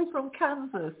a boy from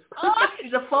Kansas. Oh,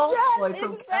 He's a farm boy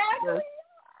from exactly.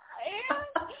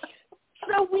 Kansas.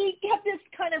 So we kept this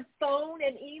kind of phone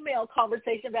and email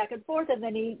conversation back and forth, and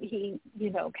then he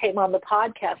came on the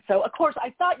podcast. So, of course,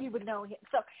 I thought you would know him.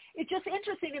 So it's just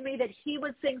interesting to me that he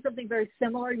was saying something very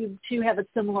similar. You two have a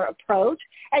similar approach,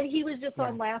 and he was just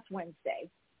on last Wednesday,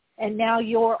 and now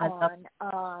you're on.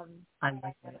 I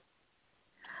like it.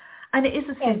 And it is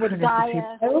a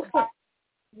synchronicity. But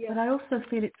I also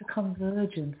feel it's a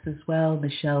convergence as well,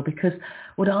 Michelle, because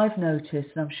what I've noticed,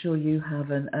 and I'm sure you have,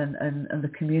 and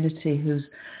the community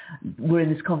we're in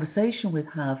this conversation with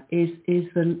have, is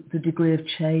the degree of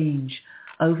change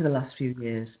over the last few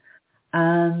years.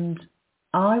 And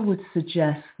I would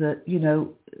suggest that,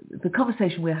 the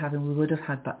conversation we're having, we would have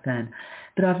had back then.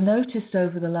 But I've noticed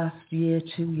over the last year,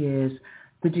 2 years,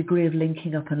 the degree of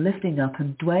linking up and lifting up.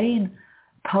 And Dwayne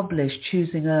published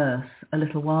Choosing Earth a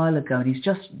little while ago, and he's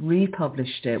just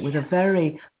republished it with a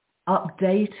very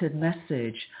updated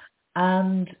message.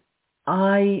 And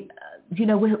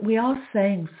we are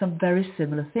saying some very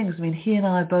similar things. I mean, he and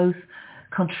I are both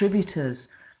contributors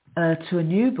to a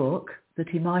new book that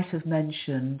he might have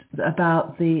mentioned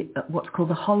about the what's called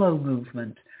the Hollow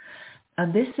Movement.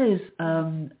 And this is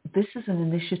an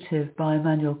initiative by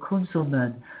Emmanuel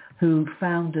Kunzelman, who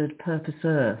founded Purpose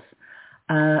Earth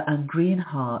and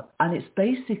Greenheart, and it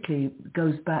basically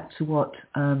goes back to what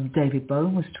David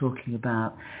Bohm was talking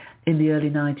about in the early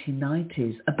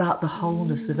 1990s, about the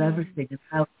wholeness of everything and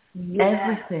how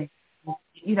everything,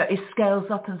 it scales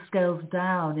up and scales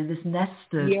down in this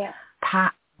nested,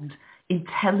 patterned,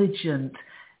 intelligent,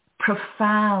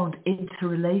 profound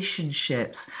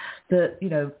interrelationships that,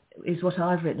 is what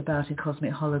I've written about in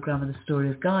Cosmic Hologram and the Story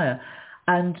of Gaia.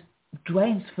 And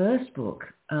Dwayne's first book,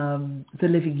 The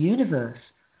Living Universe,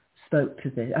 spoke to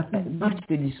this. It might have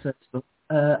been his first book,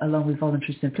 along with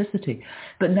Voluntary Simplicity.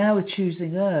 But now with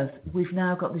Choosing Earth, we've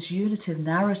now got this unitive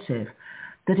narrative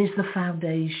that is the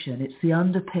foundation. It's the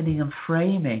underpinning and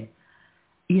framing,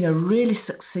 really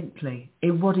succinctly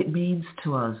in what it means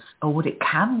to us, or what it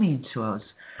can mean to us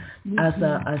as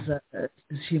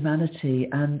humanity,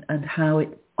 and how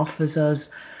it offers us,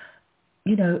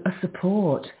 a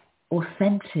support,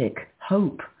 authentic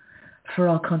hope for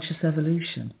our conscious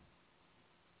evolution.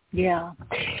 Yeah.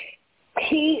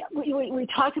 We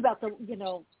talked about the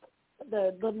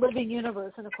living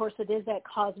universe, and of course it is that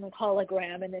cosmic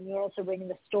hologram, and then you're also bringing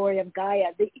the story of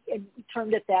Gaia. And we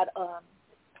termed it that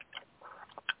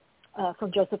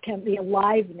from Joseph Kemp, the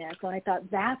aliveness, and I thought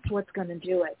that's what's going to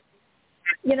do it.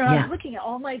 I was looking at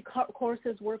all my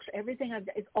courses, works, everything.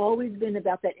 It's always been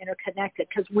about that interconnected,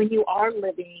 because when you are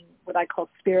living what I call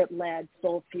spirit-led,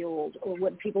 soul-fueled, or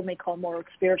what people may call more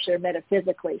spiritually or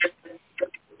metaphysically,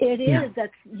 it is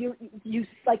that you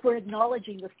like we're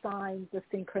acknowledging the signs, the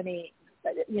synchrony,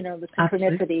 the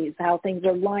synchronicities, how things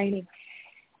are lining.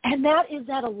 And that is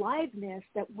that aliveness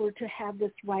that we're to have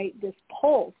this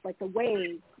pulse, like the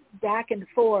wave, back and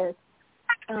forth.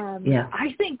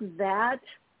 I think that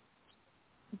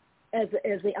as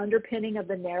the underpinning of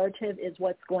the narrative is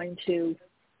what's going to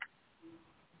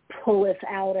pull us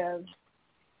out of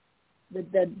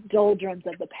the doldrums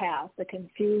of the past, the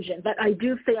confusion. But I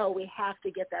do feel we have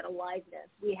to get that aliveness.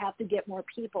 We have to get more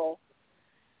people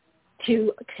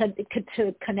to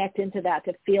connect into that,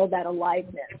 to feel that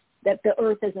aliveness, that the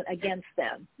earth isn't against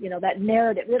them. That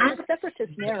narrative. It's a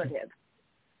separatist narrative.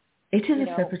 It is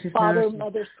a separatist Father, narrative.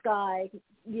 Mother, Sky.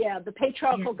 Yeah, the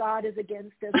patriarchal God is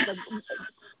against us.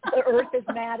 The earth is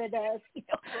mad at us.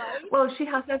 Right? Well, she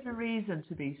has every reason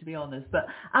to be honest. But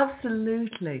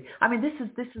absolutely. I mean,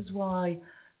 this is why,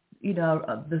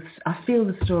 I feel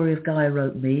the story of Gaia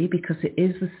wrote me, because it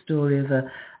is the story of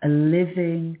a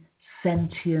living,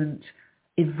 sentient,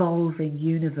 evolving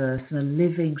universe and a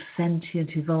living,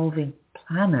 sentient, evolving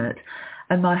planet.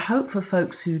 And my hope for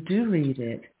folks who do read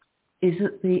it is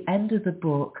at the end of the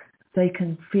book, they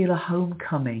can feel a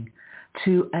homecoming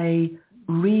to a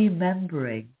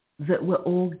remembering that we're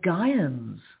all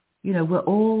Gaians. We're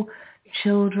all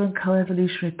children,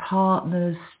 co-evolutionary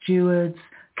partners, stewards,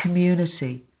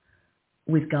 community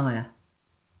with Gaia.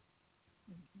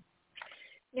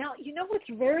 Now, what's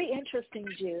very interesting,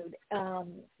 Jude,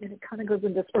 and it kind of goes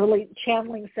in this early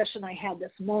channeling session I had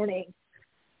this morning.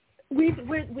 We've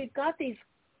got these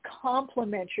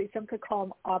complementary, some could call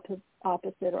them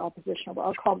opposite or oppositional, but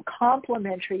I'll call them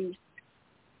complementary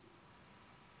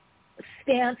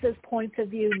stances, points of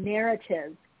view,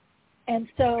 narratives And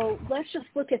so let's just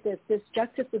look at this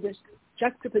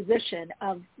juxtaposition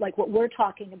of like what we're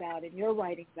talking about and you're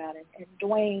writing about it, and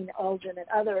Dwayne, Elgin, and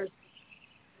others,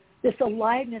 this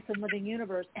aliveness in living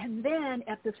universe. And then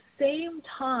at the same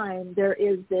time, there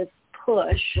is this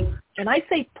push, and I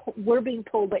say we're being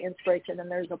pulled by inspiration, and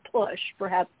there's a push,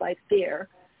 perhaps by fear,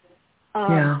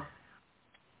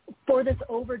 for this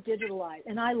over-digitalized.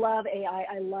 And I love AI,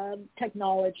 I love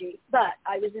technology, but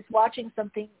I was just watching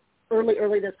something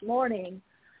early this morning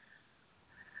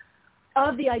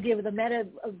of the idea of the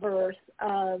metaverse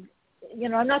of, you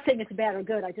know, I'm not saying it's bad or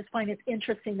good. I just find it's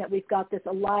interesting that we've got this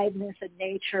aliveness in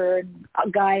nature and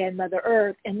Gaia and Mother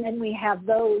Earth, and then we have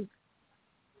those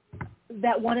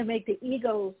that want to make the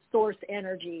ego source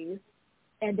energies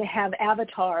and to have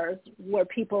avatars where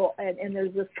people, and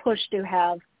there's this push to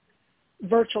have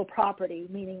virtual property,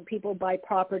 meaning people buy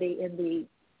property in the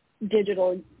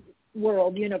digital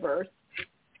world universe.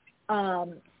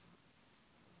 And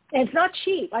it's not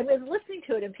cheap. I was listening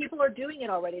to it, and people are doing it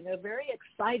already, and they're very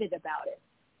excited about it.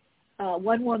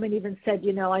 One woman even said,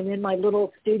 you know, I'm in my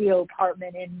little studio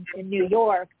apartment in New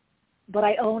York, but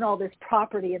I own all this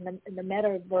property in the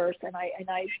metaverse, and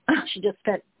she just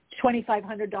spent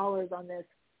 $2,500 on this.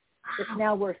 It's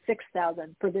now worth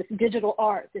 $6,000 for this digital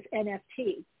art, this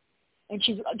NFT. And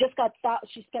she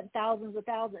spent thousands.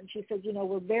 She says, you know,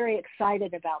 we're very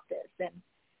excited about this. And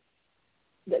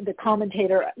the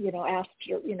commentator, you know, asked,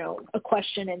 you know, a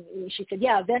question, and she said,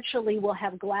 yeah, eventually we'll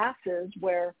have glasses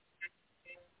where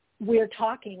we're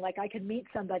talking, like I could meet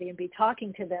somebody and be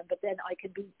talking to them, but then I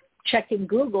could be checking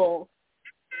Google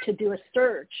to do a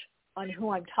search on who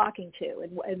I'm talking to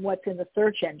and what's in the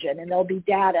search engine, and there'll be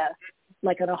data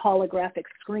like on a holographic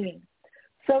screen.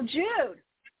 So Jude,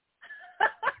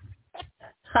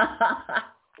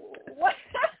 what?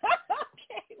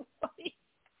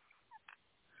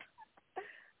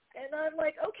 And I'm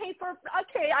like, okay,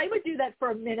 I would do that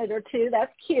for a minute or two.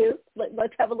 That's cute.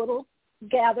 Let's have a little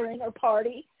gathering or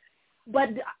party. But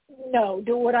no,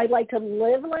 would I like to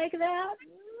live like that?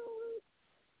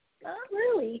 Not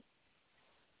really.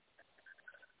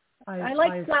 I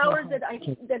like flowers that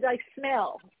I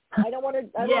smell. I don't want to.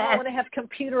 I don't want to have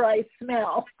computerized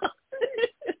smell.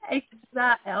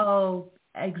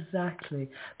 Exactly.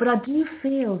 But I do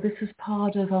feel this is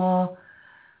part of our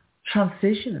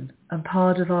transition and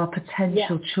part of our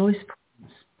potential choice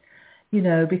points. You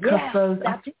know, because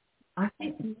I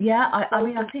think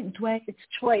Dwayne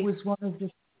was one of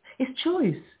the. It's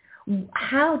choice.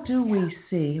 How do we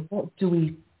see? What do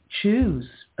we choose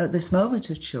at this moment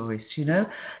of choice? You know,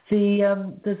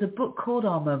 there's a book called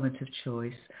Our Moment of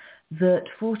Choice that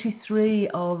 43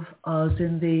 of us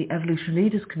in the Evolution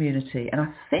Leaders community, and I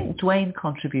think Dwayne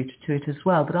contributed to it as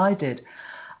well, but I did.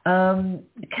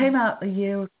 It came out a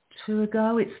year or two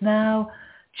ago. It's now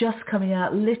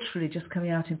literally just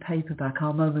coming out in paperback,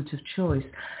 Our Moment of Choice.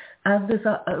 And there's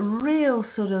a real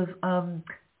sort of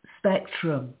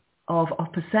spectrum of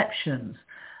perceptions,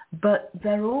 but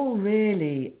they're all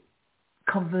really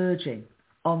converging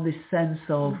on this sense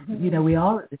of, you know, we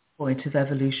are at this point of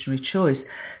evolutionary choice.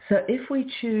 So if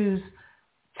we choose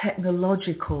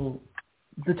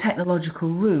the technological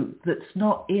route that's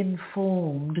not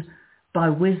informed by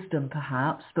wisdom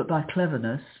perhaps, but by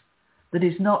cleverness, that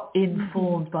is not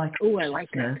informed by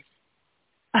consciousness,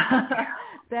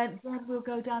 then we'll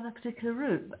go down a particular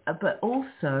route. But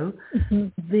also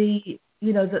the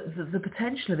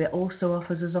potential of it also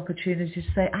offers us opportunities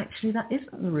to say, actually, that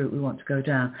isn't the route we want to go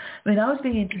down. I mean, I was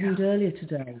being interviewed earlier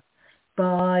today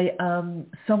by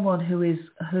someone who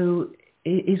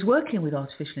is working with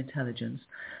artificial intelligence,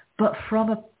 but from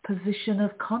a position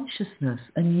of consciousness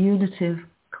and unitive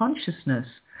consciousness.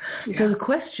 Yeah. So the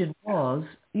question was,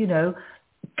 you know,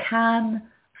 can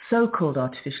so-called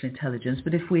artificial intelligence,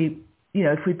 but if we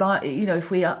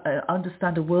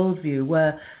understand a worldview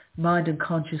where mind and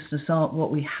consciousness aren't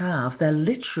what we have, they're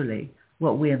literally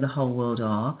what we and the whole world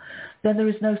are, then there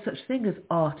is no such thing as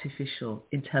artificial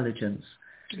intelligence.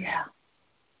 Yeah.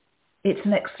 It's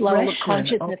an expression of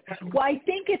consciousness. Well, I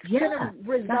think it's going to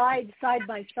reside side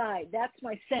by side. That's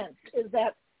my sense, is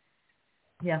that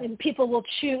and people will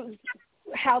choose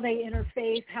how they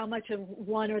interface, how much of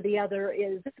one or the other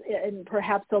is, and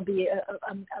perhaps there'll be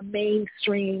a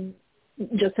mainstream,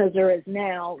 just as there is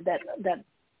now, that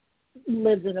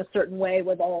lives in a certain way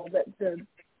with all the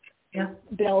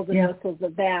bells and whistles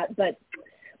of that. But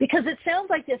because it sounds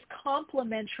like this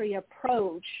complementary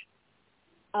approach,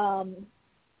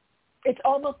 it's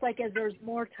almost like as there's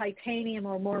more titanium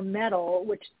or more metal,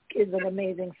 which is an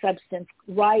amazing substance,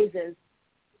 rises,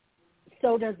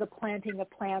 so does the planting of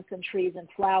plants and trees and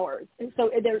flowers. And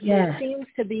so there seems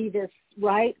to be this,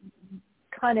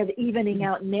 kind of evening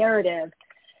out narrative,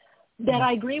 that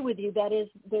I agree with you. There is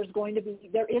a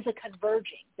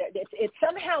converging. It's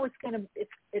somehow it's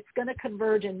going to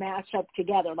converge and mash up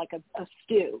together like a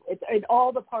stew.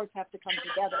 All the parts have to come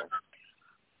together.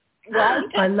 Right?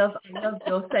 I love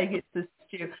your saying it's a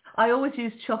stew. I always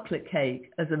use chocolate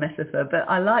cake as a metaphor, but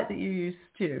I like that you use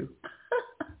stew.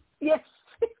 Yes,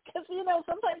 because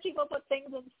sometimes people put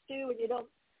things in stew and you don't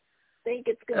think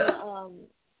it's going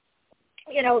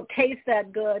to taste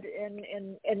that good,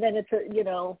 and then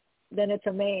it's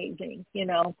amazing,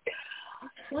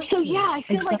 So yeah, I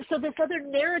feel like this other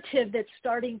narrative that's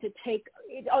starting to take,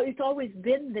 it's always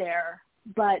been there,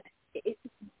 but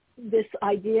this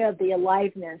idea of the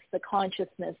aliveness, the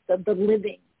consciousness, the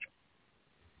living.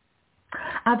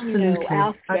 Absolutely.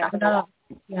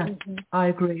 I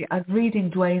agree. I'm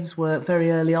reading Dwayne's work very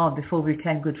early on before we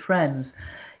became good friends.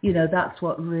 That's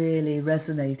what really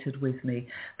resonated with me.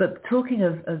 But talking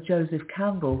of Joseph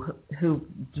Campbell, who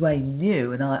Dwayne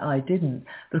knew and I didn't,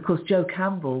 but of course Joe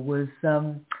Campbell was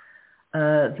the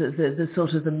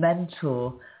sort of the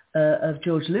mentor of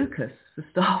George Lucas for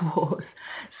Star Wars.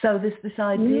 So this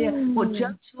idea, what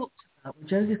Joe talked about, what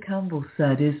Joseph Campbell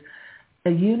said is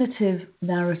a unitive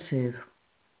narrative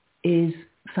is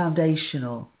a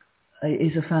foundational,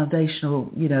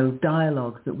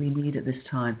 dialogue that we need at this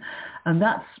time. And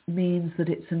that means that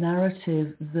it's a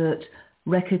narrative that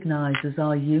recognizes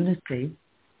our unity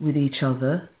with each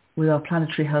other, with our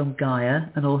planetary home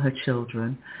Gaia and all her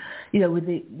children,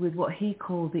 with what he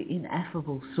called the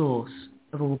ineffable source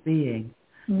of all being,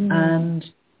 and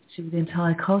to the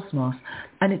entire cosmos.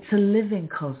 And it's a living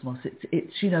cosmos.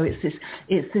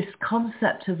 It's this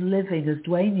concept of living, as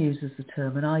Dwayne uses the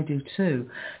term, and I do too,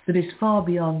 that is far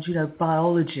beyond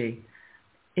biology.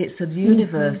 It's a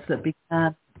universe that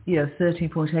began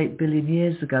 13.8 billion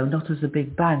years ago, not as a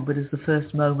big bang, but as the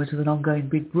first moment of an ongoing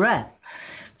big breath.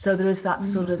 So there is that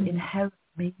sort of inherent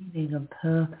meaning and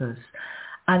purpose,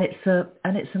 and it's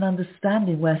an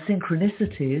understanding where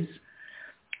synchronicities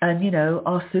and,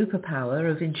 our superpower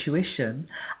of intuition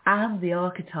and the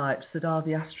archetypes that are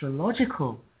the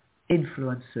astrological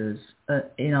influences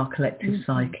in our collective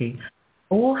psyche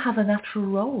all have a natural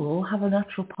role, all have a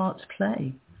natural part to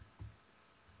play.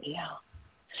 Yeah.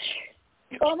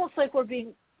 It's almost like we're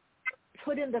being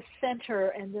put in the center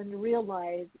and then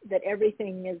realize that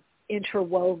everything is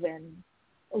interwoven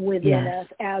within us,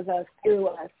 as us, through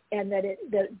us, and that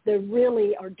there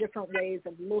really are different ways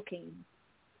of looking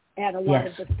at a lot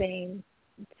of the same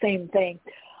thing.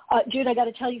 Jude, I got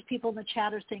to tell you, people in the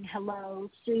chat are saying hello.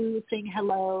 Sue saying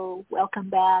hello, welcome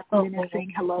back. Lynn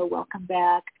saying hello, welcome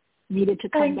back. Needed to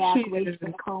come back, race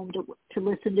back home to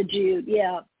listen to Jude.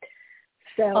 Yeah.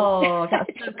 So. That's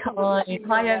so kind.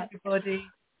 Hi, everybody.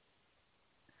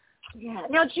 Yeah.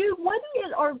 Now, Jude, what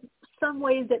are some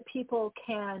ways that people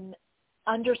can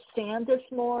understand this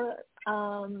more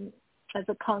as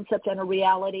a concept and a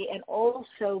reality, and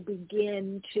also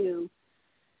begin to,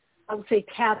 I would say,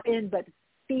 tap in, but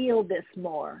feel this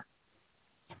more?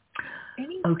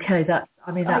 That's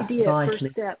idea, vital.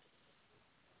 First step.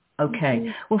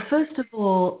 Okay. Well, first of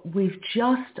all, we've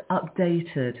just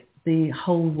updated the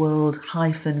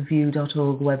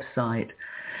wholeworld-view.org website.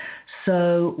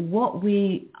 So what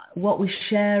we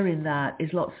share in that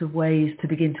is lots of ways to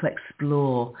begin to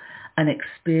explore and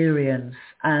experience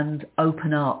and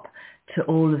open up to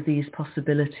all of these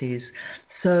possibilities.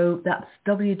 So that's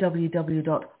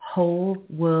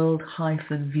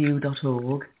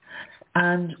www.wholeworld-view.org.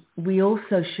 And we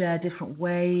also share different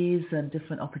ways and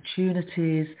different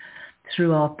opportunities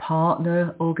through our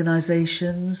partner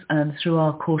organizations and through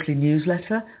our quarterly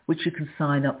newsletter, which you can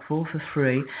sign up for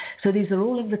free. So these are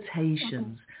all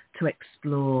invitations to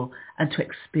explore and to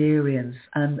experience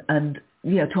and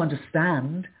to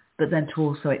understand, but then to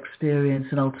also experience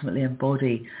and ultimately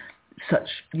embody such,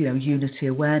 unity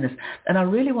awareness. And I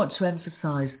really want to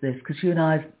emphasize this, because you and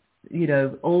I have,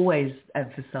 always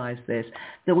emphasize this,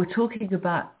 that we're talking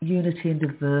about unity and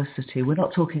diversity. We're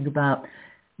not talking about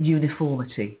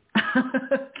uniformity.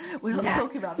 We're not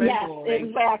talking about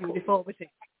uniformity.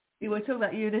 We're talking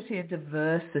about unity and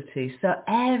diversity. So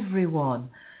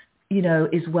everyone,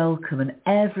 is welcome, and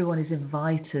everyone is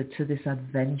invited to this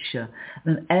adventure,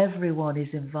 and everyone is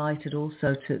invited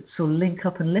also to sort of link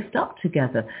up and lift up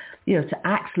together, to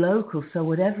act local. So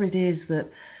whatever it is that,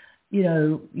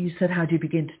 you said, how do you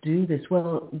begin to do this?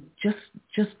 Well, just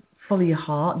follow your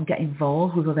heart and get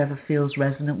involved with whatever feels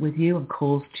resonant with you and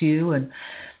calls to you and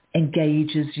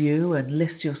engages you and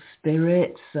lifts your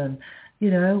spirits and,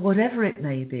 whatever it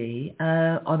may be,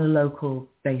 on a local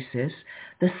basis.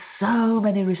 There's so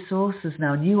many resources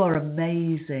now, and you are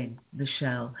amazing,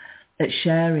 Michelle, at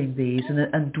sharing these,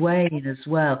 and Dwayne as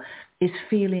well, is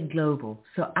feeling global.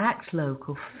 So act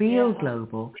local, feel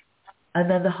global, and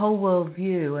then the whole world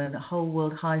view and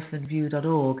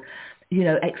wholeworld-view.org,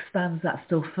 expands that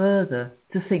still further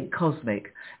to think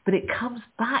cosmic. But it comes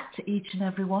back to each and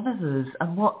every one of us,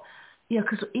 and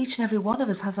because each and every one of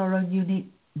us has our own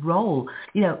unique role.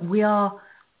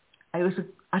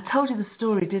 I told you the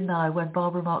story, didn't I, when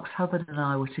Barbara Marx Hubbard and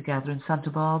I were together in Santa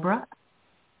Barbara?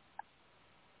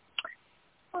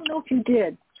 I don't know if you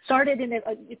did. Started in it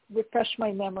refreshed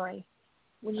my memory.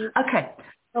 Okay.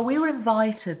 Well, we were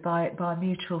invited by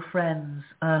mutual friends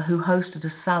who hosted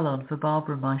a salon for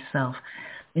Barbara and myself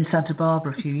in Santa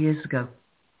Barbara a few years ago.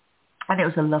 And it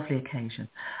was a lovely occasion.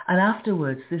 And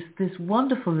afterwards, this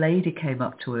wonderful lady came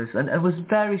up to us and was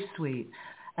very sweet.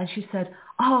 And she said,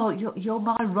 "Oh, you're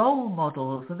my role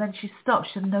models." And then she stopped.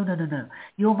 She said, "No.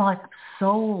 You're my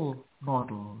soul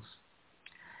models."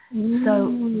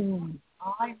 So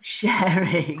I'm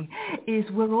sharing is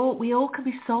we all can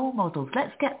be soul models.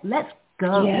 Let's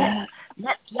go. Yeah.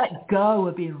 Let's let go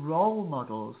of being role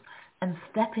models and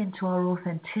step into our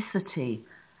authenticity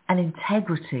and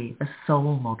integrity as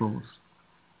soul models.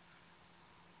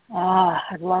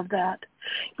 I love that.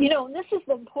 And this is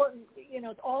the important,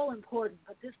 it's all important,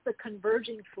 but the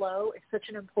converging flow is such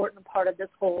an important part of this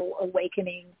whole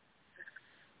awakening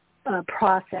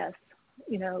process,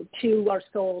 to our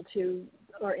soul, to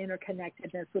our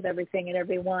interconnectedness with everything and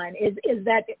everyone, is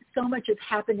that so much is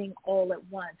happening all at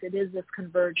once. It is this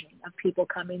converging of people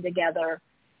coming together,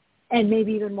 and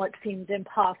maybe even what seems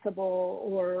impossible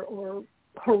or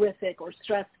horrific or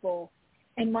stressful.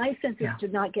 And my sense is to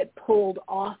not get pulled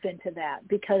off into that,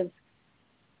 because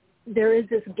there is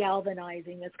this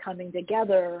galvanizing that's coming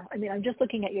together. I mean, I'm just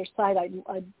looking at your site.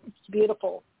 It's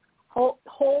beautiful.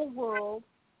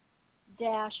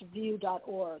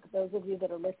 wholeworld-view.org, those of you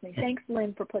that are listening. Thanks,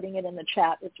 Lynn, for putting it in the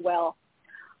chat as well.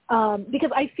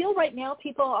 Because I feel right now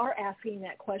people are asking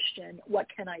that question, what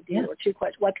can I do? Or two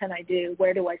questions, what can I do?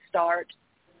 Where do I start?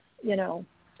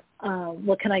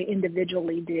 What can I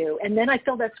individually do? And then I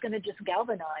feel that's going to just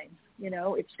galvanize,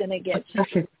 it's going to get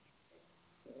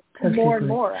more and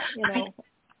more,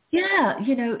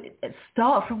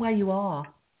 start from where you are.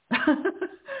 Start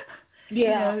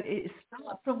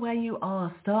from where you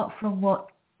are. Start from what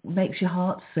makes your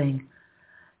heart sing.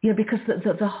 Because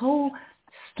the whole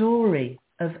story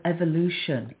of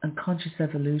evolution and conscious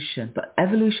evolution, but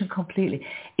evolution completely,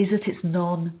 is that it's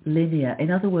non-linear.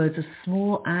 In other words, a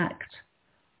small act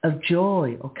of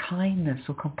joy or kindness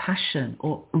or compassion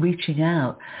or reaching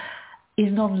out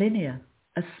is non-linear.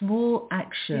 A small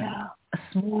action, a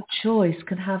small choice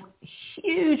can have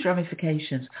huge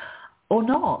ramifications or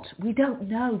not. We don't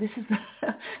know. This is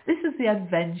the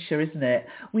adventure, isn't it?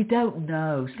 We don't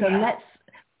know. So let's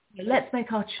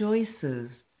make our choices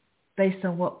based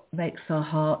on what makes our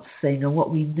hearts sing, and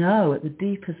what we know at the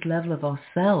deepest level of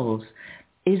ourselves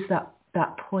is that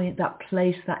point, that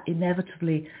place, that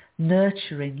inevitably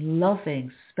nurturing,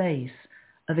 loving space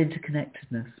of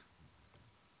interconnectedness.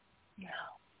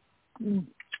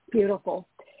 Beautiful.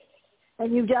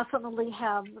 And you definitely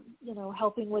have,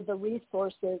 helping with the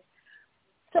resources.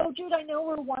 So, Jude, I know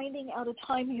we're winding out of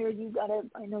time here.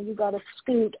 I know you got to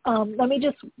scoot. Let me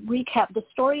just recap. The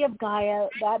Story of Gaia,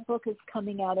 that book is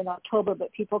coming out in October,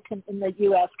 but people in the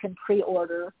U.S. can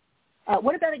pre-order.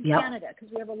 What about in Canada? Because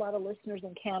we have a lot of listeners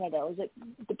in Canada. Is it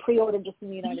the pre-order just in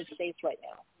the United States right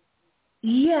now?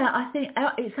 Yeah, I think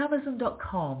it's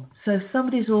Amazon.com. So if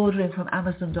somebody's ordering from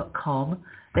Amazon.com,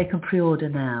 they can pre-order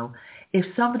now. If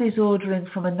somebody's ordering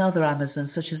from another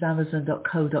Amazon, such as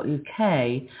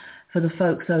Amazon.co.uk, for the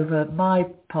folks over my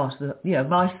part of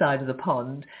my side of the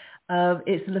pond,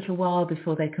 it's a little while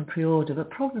before they can pre-order, but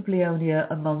probably only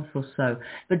a month or so.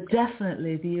 But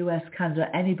definitely the US, Canada,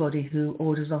 anybody who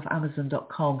orders off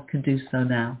Amazon.com can do so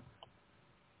now.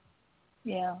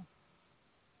 Yeah.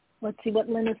 Let's see what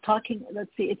Lynn is talking.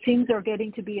 Let's see. It seems there are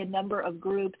getting to be a number of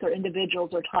groups or individuals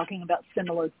who are talking about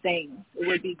similar things. It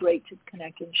would be great to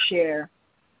connect and share.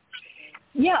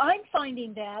 Yeah, I'm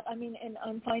finding that. I mean, and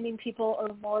I'm finding people are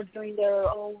more doing their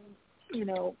own,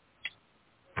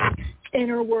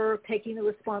 inner work, taking the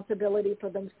responsibility for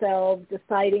themselves,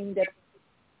 deciding that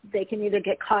they can either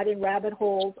get caught in rabbit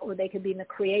holes or they can be in the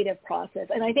creative process.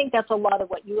 And I think that's a lot of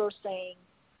what you are saying,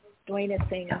 Dwayne is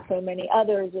saying, and so many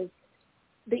others, is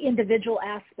the individual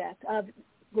aspect of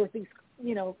with these,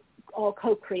 all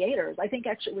co-creators. I think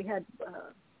actually we had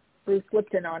Bruce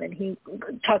Lipton on, and he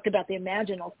talked about the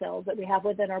imaginal cells that we have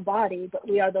within our body, but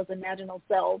we are those imaginal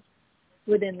cells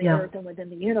within the earth and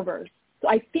within the universe. So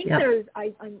I think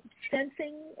I'm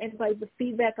sensing, and by the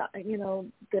feedback, that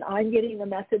I'm getting, the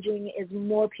messaging is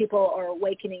more people are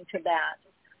awakening to that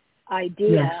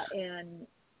idea. Yes. And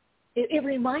it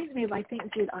reminds me of, I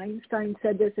think Jude Einstein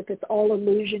said this, if it's all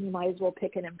illusion, you might as well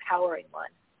pick an empowering one.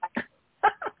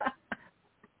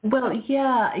 Well,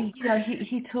 yeah,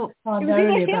 he talked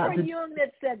primarily about the Jung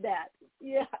that said that.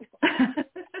 Yeah.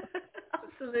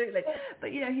 Absolutely. But,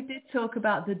 he did talk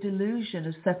about the delusion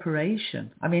of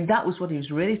separation. I mean, that was what he was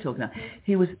really talking about.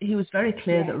 He was very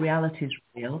clear that reality is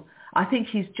real. I think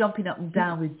he's jumping up and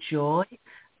down with joy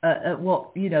at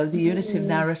what, the unitive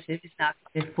narrative is now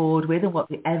going forward with and what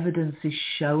the evidence is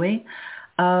showing.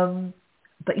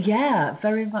 But yeah,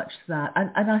 very much that.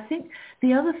 And I think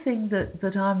the other thing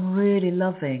that I'm really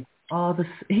loving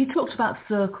he talked about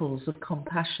circles of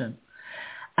compassion.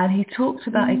 And he talked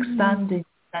about expanding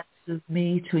the sense of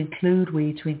me to include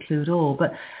we, to include all.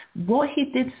 But what he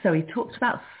did he talked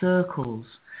about circles.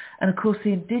 And of course,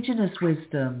 the indigenous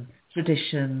wisdom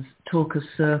traditions talk of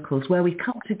circles where we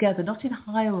come together, not in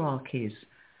hierarchies,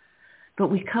 but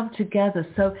we come together.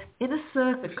 So in a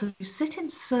circle, because you sit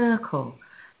in circle,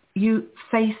 you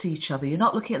face each other. You're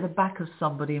not looking at the back of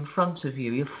somebody in front of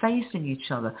you. You're facing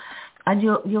each other. And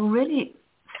you're really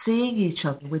seeing each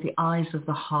other with the eyes of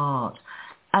the heart.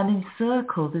 And in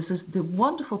circle, there's the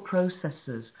wonderful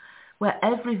processes where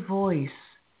every voice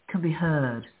can be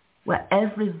heard, where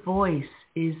every voice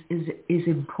is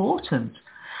important,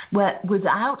 where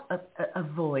without a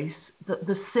voice,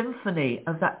 the symphony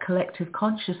of that collective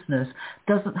consciousness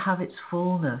doesn't have its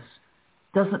fullness,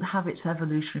 doesn't have its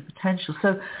evolutionary potential.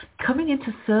 So coming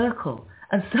into circle,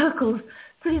 and circles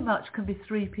pretty much can be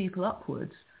 3 people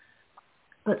upwards,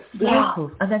 but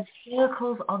circles, and then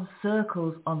circles on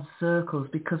circles on circles,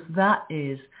 because that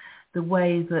is the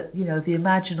way that, the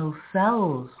imaginal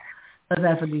cells of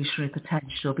evolutionary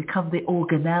potential become the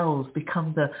organelles,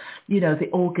 become the, the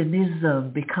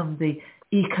organism, become the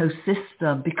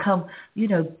ecosystem, become,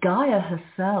 Gaia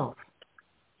herself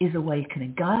is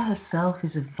awakening. Gaia herself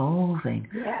is evolving.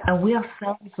 Yeah. And we are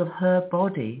cells of her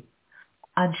body,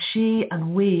 and she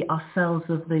and we are cells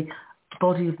of the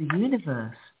body of the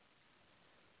universe.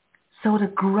 So what a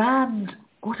grand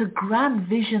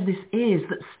vision this is,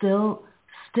 that still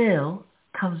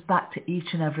comes back to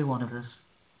each and every one of us.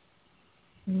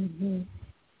 Mm-hmm.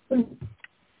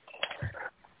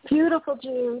 Beautiful,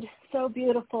 Jude. So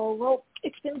beautiful. Well,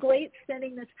 it's been great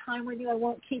spending this time with you. I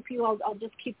won't keep you. I'll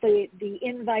just keep the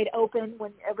invite open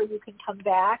whenever you can come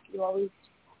back. There's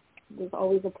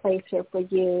always a place here for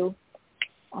you.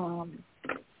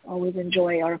 Always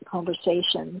enjoy our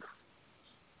conversations.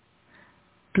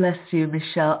 Bless you,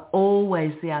 Michelle.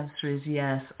 Always the answer is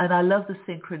yes. And I love the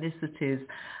synchronicities.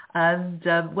 And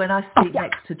when I speak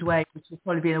next to Dwayne, which will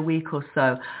probably be in a week or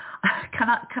so, can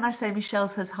I say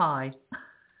Michelle says hi?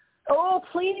 Oh,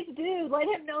 please do. Let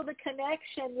him know the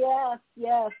connection.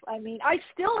 Yes. I mean, I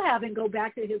still haven't go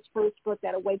back to his first book,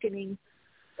 That Awakening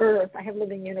Earth. I have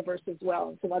Living Universe as well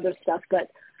and some other stuff.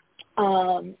 But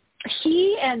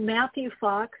he and Matthew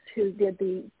Fox, who did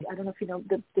I don't know if you know,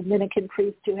 the Dominican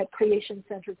priest who had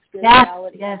creation-centered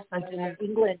spirituality. Yes, I do.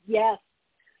 England, yes.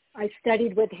 I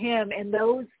studied with him, and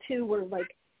those two were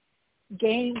like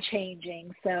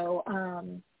game-changing. So, I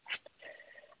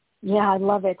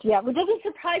love it. Yeah, it doesn't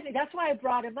surprise me. That's why I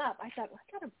brought him up. I thought, I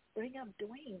got to bring up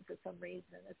Dwayne for some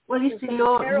reason. Well, you see,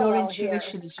 your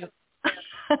intuition is your...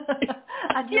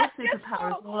 and your superpower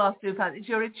is all our superpower. It's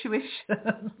your intuition.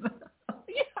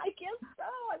 Yeah, I guess so.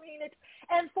 I mean,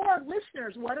 and for our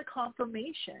listeners, what a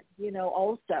confirmation,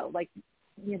 also, like,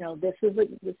 this is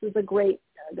a great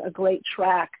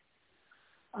track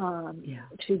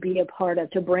to be a part of,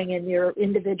 to bring in your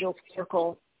individual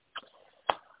circle.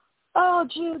 Oh,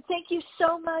 Jude, thank you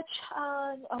so much.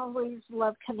 I always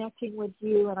love connecting with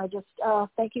you, and I just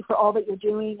thank you for all that you're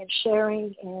doing and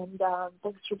sharing, and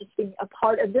thanks for just being a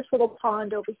part of this little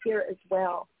pond over here as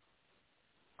well.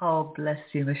 Oh, bless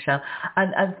you, Michelle.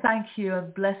 And thank you,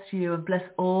 and bless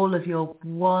all of your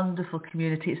wonderful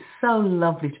community. It's so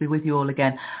lovely to be with you all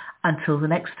again. Until the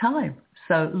next time.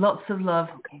 So lots of love.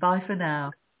 Okay. Bye for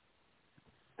now.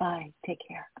 Bye. Take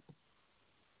care.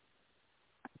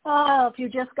 Oh, if you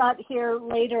just got here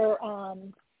later,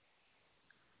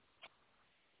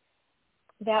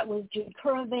 that was Jude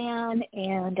Currivan,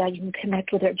 and you can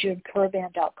connect with her at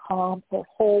judecurrivan.com or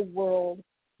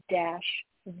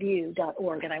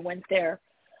wholeworld-view.org, and I went there.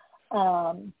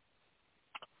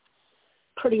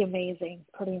 Pretty amazing.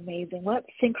 What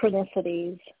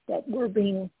synchronicities that we're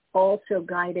being also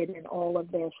guided in all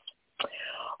of this.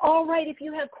 All right, if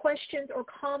you have questions or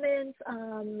comments,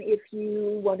 if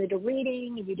you wanted a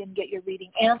reading and you didn't get your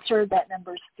reading answered, that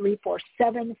number is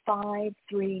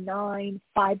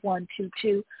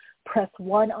 347-539-5122. Press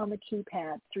 1 on the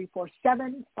keypad,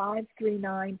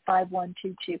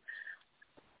 347-539-5122.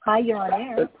 Hi, you're on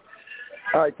air.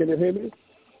 Hi, can you hear me?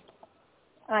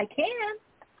 I can.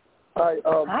 Hi.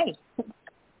 Hi.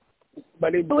 My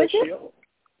name is Bashir.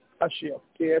 Bashir.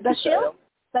 Bashir?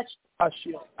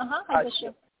 Bashir. Hi,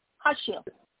 Bashir. Hashil,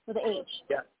 with an H.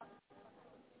 Yeah.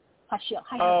 Hashil.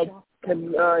 Hi, Hashil.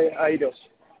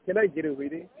 Can I get a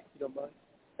reading, if you don't mind?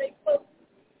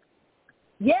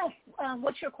 Yes.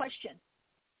 What's your question?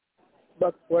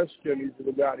 My question is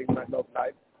regarding my love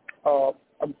life.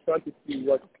 I'm trying to see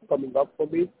what's coming up for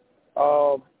me.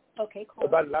 Okay, cool.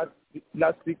 About last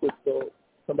week or so,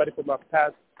 somebody from my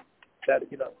past that,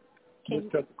 was trying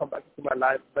to come back into my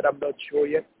life, but I'm not sure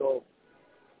yet. So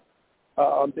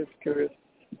I'm just curious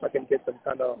if I can get some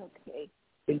kind of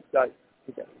insight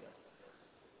together.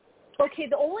 Okay,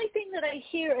 the only thing that I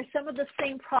hear is some of the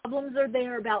same problems are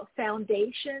there about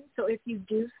foundation. So if you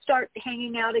do start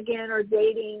hanging out again or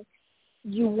dating,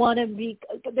 you want to be,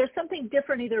 there's something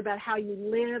different either about how you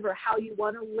live or how you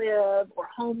want to live or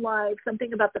home life,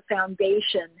 something about the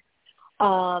foundation.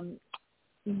 Let's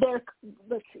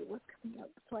see, what's coming up?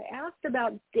 So I asked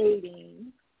about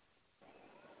dating.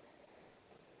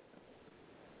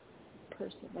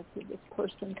 Let's see, this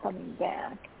person coming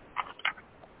back.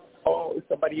 Oh, it's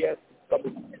somebody else.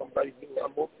 Somebody new.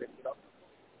 I'm moving,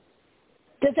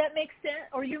 Does that make sense?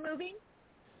 Are you moving?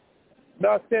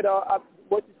 No, I said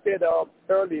what you said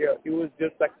earlier. It was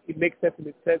just like it makes sense in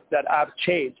the sense that I've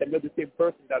changed. I'm not the same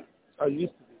person that I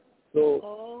used to be. So.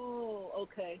 Oh,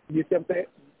 okay. You see what I'm saying?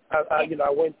 I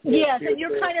went. Yes, and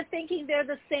you're kind of thinking they're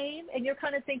the same, and you're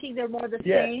kind of thinking they're more the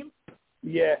same.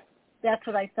 Yeah. That's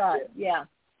what I thought. Yeah.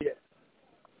 Yeah.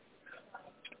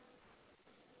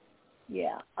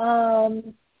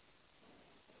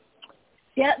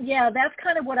 Yeah, that's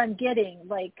kind of what I'm getting.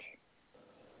 Like,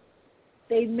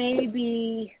 they may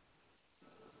be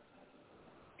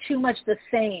too much the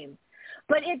same.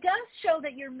 But it does show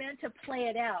that you're meant to play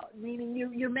it out, meaning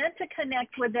you're meant to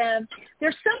connect with them.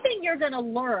 There's something you're going to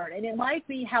learn, and it might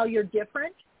be how you're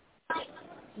different,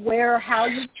 how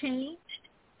you've changed,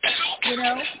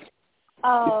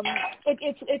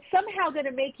 It's somehow going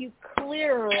to make you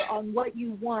clearer on what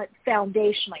you want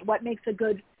foundationally, what makes a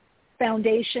good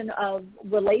foundation of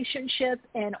relationship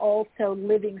and also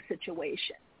living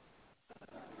situation.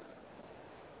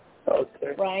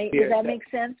 Okay. Right? Yeah, Does that make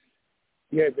sense?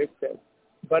 Yeah, it makes sense.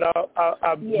 But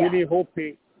I'm really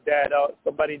hoping that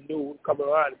somebody new will come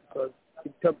around because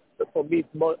for me,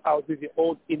 it's more out of the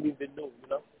old in the new,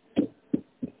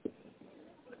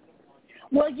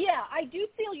 Well, yeah, I do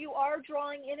feel you are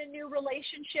drawing in a new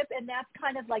relationship, and that's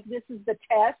kind of like this is the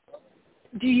test.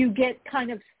 Do you get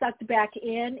kind of sucked back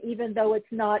in even though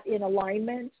it's not in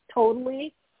alignment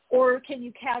totally? Or can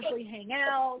you casually hang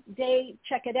out, date,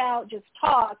 check it out, just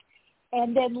talk,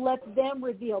 and then let them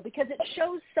reveal? Because it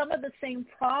shows some of the same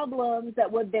problems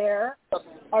that were there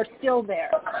are still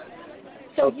there.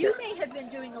 So you may have been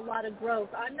doing a lot of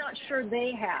growth. I'm not sure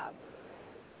they have.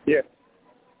 Yeah.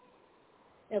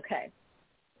 Okay.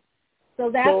 So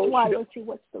that's why, let's see,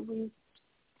 what's the reason?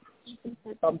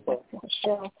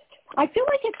 I feel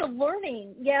like it's a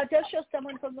learning. Yeah, it does show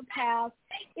someone from the past.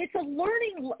 It's a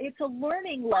learning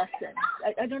lesson.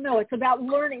 I don't know. It's about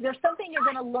learning. There's something you're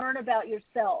going to learn about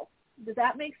yourself. Does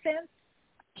that make sense?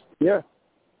 Yeah.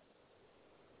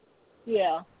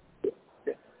 Yeah.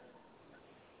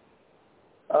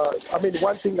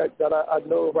 One thing that I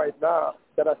know right now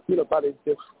that I feel about it is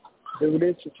just the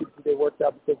relationship that they worked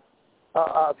out because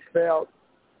I felt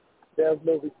there's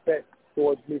no respect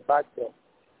towards me back then.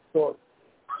 So,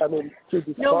 no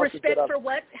respect for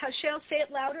what? Shall say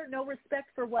it louder. No respect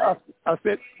for what? I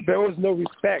said there was no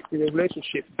respect in the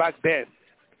relationship back then.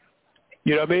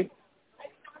 You know what I mean?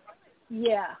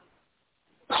 Yeah.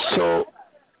 So,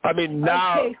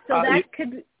 now. Okay, so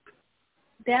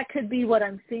that could be what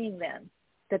I'm seeing then.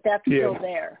 That's still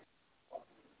there.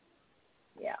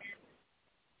 Yeah.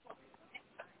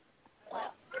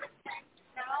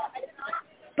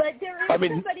 But there is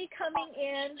somebody coming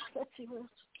in. Let's see.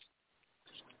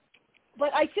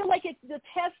 But I feel like the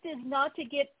test is not to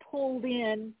get pulled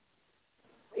in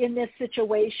this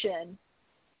situation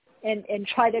and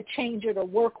try to change it or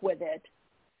work with it.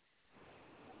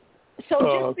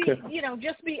 So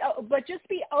just be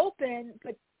open,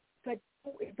 but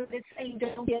it's saying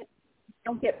don't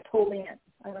get pulled in.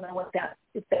 I don't know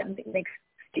if that makes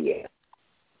sense to you.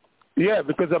 Yeah,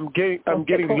 because I'm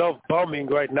getting love bombing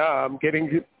right now. I'm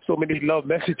getting so many love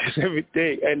messages every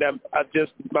day, and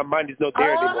my mind is not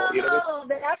there anymore. You know? Oh,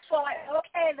 that's why.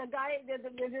 Okay, this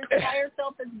higher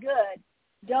self is good.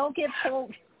 Don't get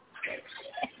pulled.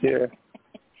 Yeah.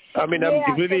 I mean,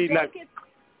 I'm really like.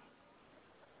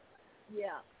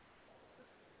 Yeah.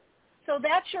 So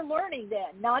that's your learning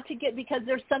then, not to get, because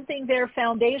there's something there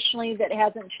foundationally that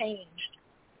hasn't changed.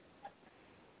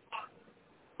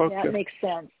 Okay. That makes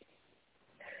sense.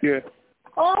 Yeah.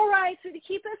 All right, so to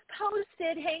keep us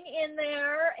posted, hang in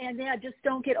there, and just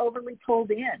don't get overly pulled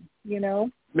in, you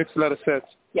know? Makes a lot of sense.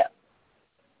 Yeah.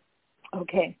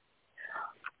 Okay.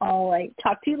 All right.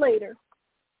 Talk to you later.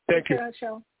 Thank you.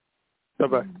 Michelle.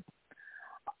 Bye-bye.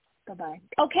 Bye-bye.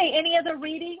 Okay, any other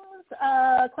readings?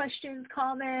 Questions,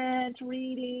 comments,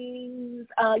 readings?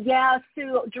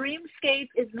 Sue, Dreamscape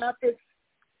is not this.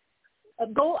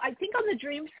 I think on the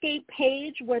Dreamscape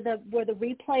page where the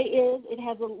replay is, it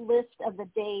has a list of the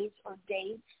days or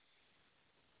dates,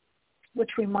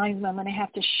 which reminds me I'm going to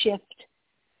have to shift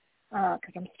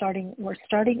because we're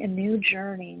starting a new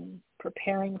journey,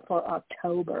 preparing for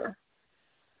October.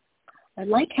 I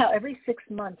like how every 6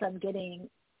 months I'm getting,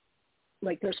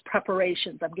 like, there's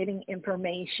preparations. I'm getting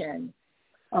information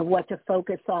of what to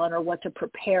focus on or what to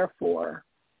prepare for.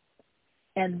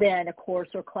 And then a course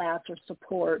or class or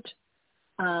support.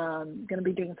 Going to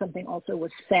be doing something also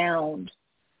with sound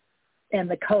and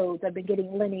the codes. I've been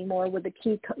getting Lenny more with the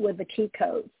key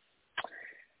codes.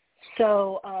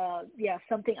 So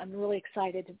something I'm really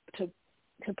excited to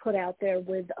put out there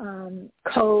with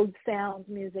codes, sounds,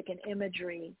 music, and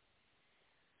imagery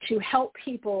to help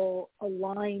people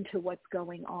align to what's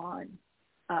going on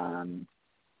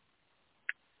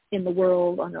in the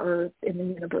world, on Earth, in the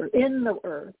universe, in the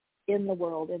Earth, in the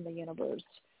world, in the universe.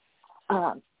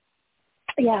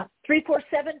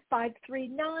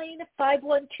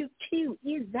 347-539-5122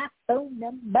 is that phone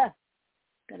number.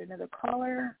 Got another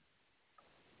caller.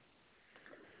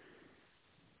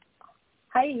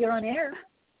 Hi, you're on air.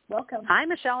 Welcome. Hi,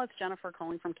 Michelle. It's Jennifer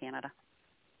calling from Canada.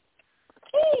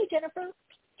 Hey, Jennifer.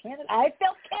 Canada. I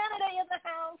felt Canada in the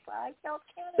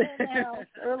house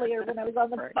earlier when I was on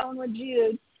the phone with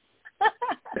Jude.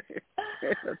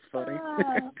 That's funny.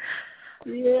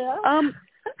 Yeah.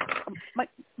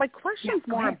 My question is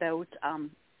more about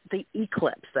the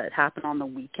eclipse that happened on the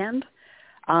weekend.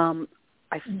 I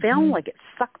found like it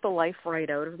sucked the life right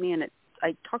out of me, and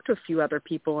I talked to a few other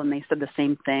people, and they said the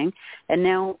same thing. And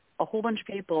now a whole bunch of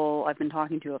people I've been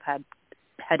talking to have had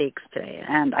headaches today,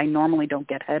 and I normally don't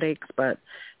get headaches, but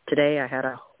today I had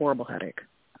a horrible headache.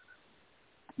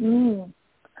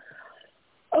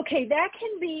 Okay, that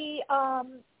can be, I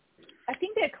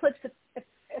think the eclipse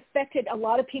affected a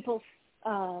lot of people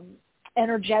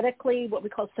energetically, what we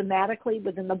call somatically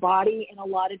within the body in a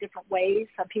lot of different ways.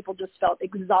 Some people just felt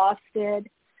exhausted.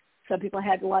 Some people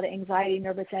had a lot of anxiety,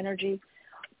 nervous energy.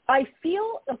 I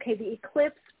feel, the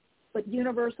eclipse, but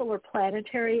universal or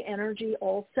planetary energy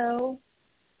also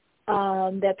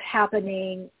that's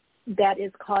happening that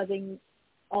is causing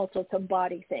also some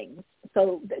body things.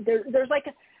 So there's like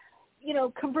a,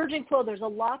 converging flow, there's a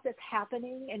lot that's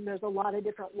happening, and there's a lot of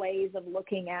different ways of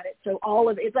looking at it. So all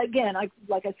of it's, again,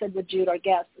 like I said with Jude, our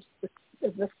guest,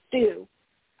 is the stew.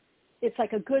 It's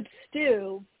like a good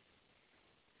stew.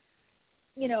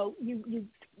 You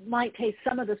might taste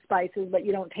some of the spices, but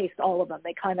you don't taste all of them.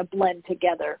 They kind of blend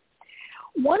together.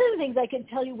 One of the things I can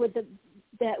tell you with this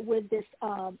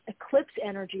eclipse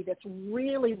energy that's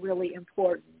really, really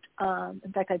important,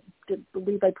 in fact, I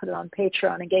believe I put it on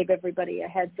Patreon and gave everybody a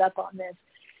heads up on this,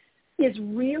 is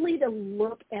really to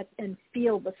look at and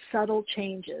feel the subtle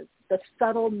changes, the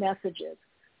subtle messages.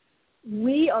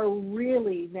 We are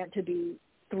really meant to be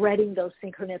threading those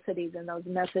synchronicities and those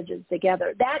messages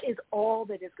together. That is all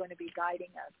that is going to be guiding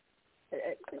us,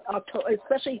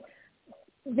 especially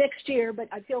next year, but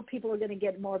I feel people are going to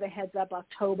get more of a heads up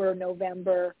October,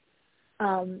 November.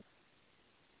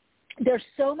 There's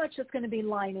so much that's going to be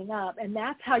lining up, and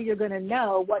that's how you're going to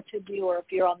know what to do, or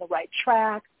if you're on the right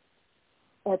track,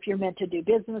 or if you're meant to do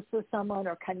business with someone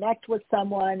or connect with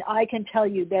someone. I can tell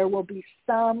you there will be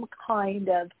some kind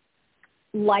of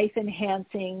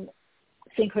life-enhancing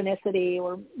synchronicity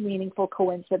or meaningful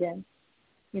coincidence,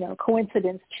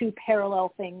 two parallel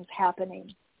things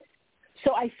happening.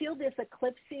 So I feel this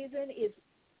eclipse season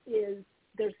is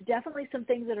there's definitely some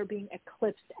things that are being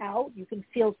eclipsed out. You can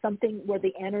feel something where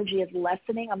the energy is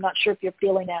lessening. I'm not sure if you're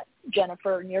feeling that,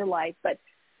 Jennifer, in your life, but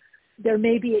there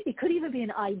may be, it could even be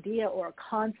an idea or a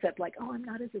concept like, oh, I'm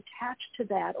not as attached to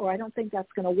that, or I don't think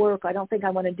that's going to work. I don't think I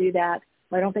want to do that,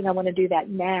 or I don't think I want to do that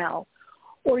now.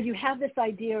 Or you have this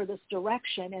idea or this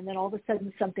direction, and then all of a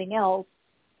sudden something else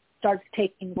starts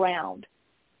taking ground.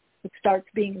 It starts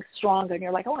being stronger, and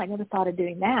you're like, oh, I never thought of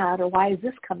doing that, or why is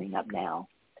this coming up now?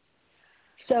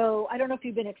 So I don't know if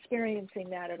you've been experiencing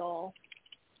that at all.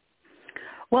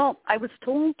 Well, I was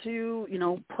told to,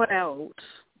 put out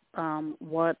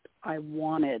what I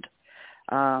wanted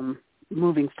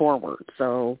moving forward.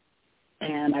 So,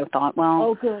 and I thought,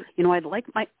 well, I'd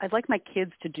like my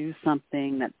kids to do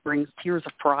something that brings tears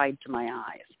of pride to my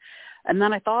eyes. And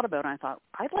then I thought about it, and I thought,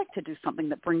 I'd like to do something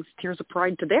that brings tears of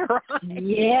pride to their eyes.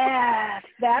 Yes,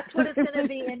 that's what it's going to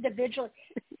be individually.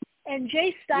 And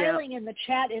Jay Styling in the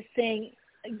chat is saying,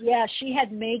 yeah, she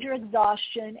had major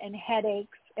exhaustion and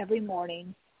headaches every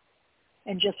morning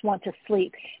and just want to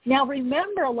sleep. Now,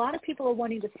 remember, a lot of people are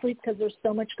wanting to sleep because there's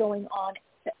so much going on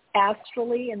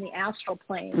astrally in the astral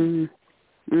plane.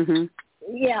 Mm-hmm.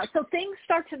 Yeah, so things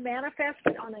start to manifest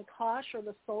on a Kosh or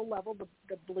the soul level, the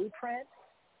blueprint.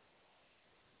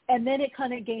 And then it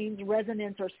kind of gains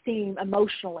resonance or steam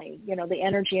emotionally, the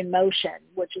energy in motion,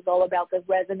 which is all about the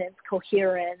resonance,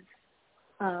 coherence,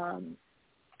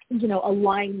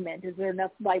 alignment. Is there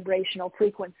enough vibrational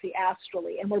frequency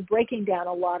astrally? And we're breaking down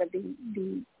a lot of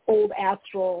the old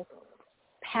astral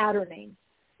patterning.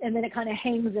 And then it kind of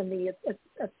hangs in the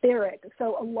etheric.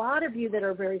 So a lot of you that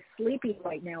are very sleepy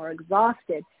right now are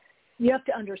exhausted. You have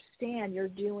to understand you're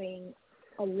doing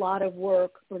a lot of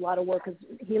work is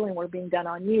healing work being done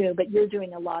on you, but you're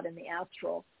doing a lot in the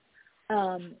astral.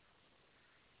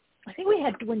 I think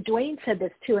when Dwayne said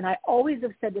this too, and I always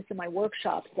have said this in my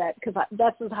workshops, that because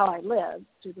that's how I live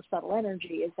through the subtle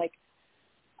energy, is like,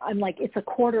 I'm like, it's a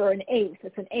quarter or an eighth.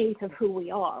 It's an eighth of who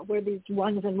we are. We're these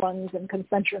rungs and rungs and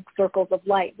concentric circles of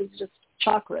light. These just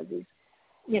chakras, these,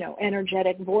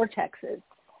 energetic vortexes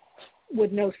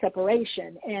with no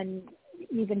separation. And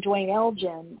even Dwayne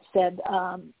Elgin said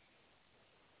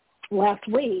last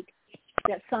week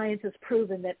that science has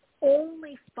proven that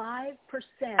only 5%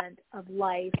 of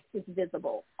life is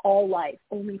visible. All life,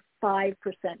 only 5%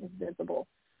 is visible.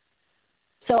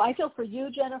 So I feel for you,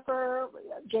 Jennifer,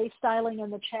 Jay Styling in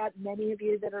the chat, many of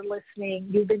you that are listening,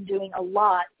 you've been doing a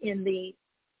lot in the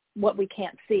what we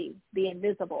can't see, the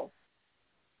invisible.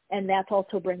 And that's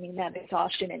also bringing that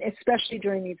exhaustion in, especially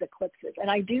during these eclipses.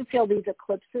 And I do feel these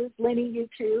eclipses. Lenny, you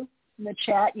too, in the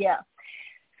chat? Yeah.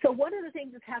 So one of the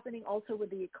things that's happening also with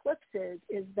the eclipses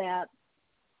is that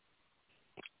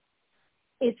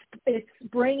it's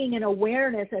bringing an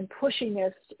awareness and pushing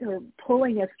us or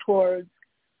pulling us towards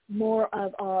more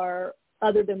of our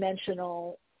other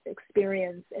dimensional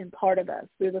experience and part of us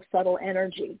through the subtle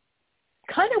energy.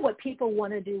 Kind of what people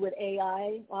want to do with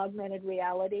AI, augmented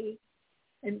reality,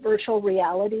 and virtual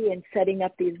reality and setting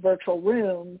up these virtual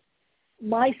rooms.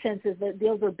 My sense is that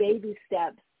those are baby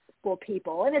steps for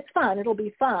people. And it's fun. It'll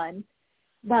be fun.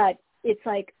 But it's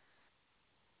like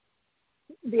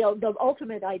the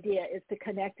ultimate idea is to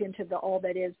connect into the all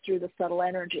that is through the subtle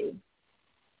energy.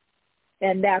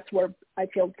 And that's where I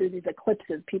feel through these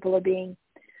eclipses, people are being,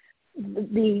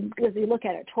 as you look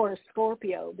at it, Taurus,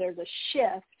 Scorpio, there's a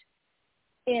shift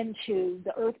into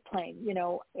the earth plane,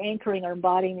 anchoring or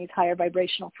embodying these higher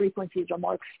vibrational frequencies or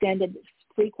more extended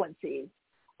frequencies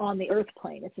on the earth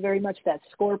plane. It's very much that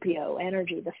Scorpio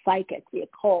energy, the psychic, the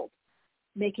occult,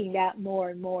 making that more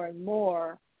and more and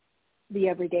more the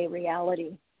everyday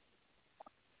reality.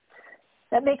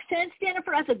 That makes sense,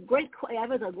 Jennifer? That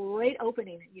was a great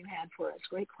opening that you had for us.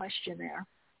 Great question there.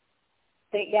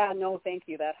 Yeah, no, thank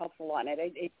you. That helps a lot. And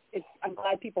I'm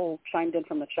glad people chimed in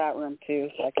from the chat room, too,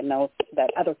 so I can know that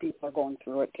other people are going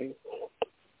through it, too.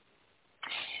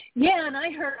 Yeah, and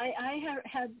I heard I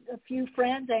had a few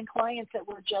friends and clients that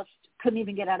couldn't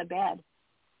even get out of bed.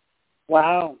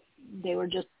 Wow. They were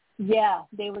just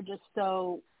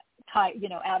so tired,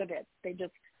 out of it. They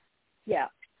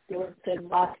were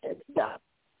exhausted. Yeah.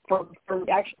 For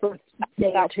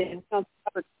day or two.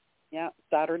 Yeah,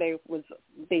 Saturday was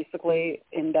basically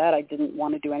in bed. I didn't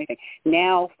want to do anything.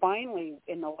 Now, finally,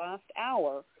 in the last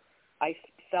hour, I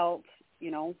felt,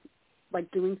 like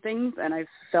doing things, and I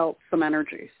felt some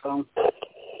energy. So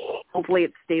hopefully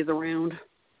it stays around.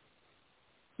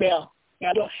 Yeah.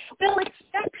 Well, it's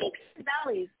that peaks and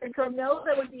valleys. And so know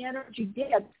that when the energy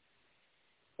dips,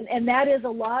 and that is a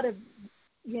lot of,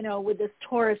 with this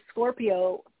Taurus,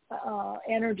 Scorpio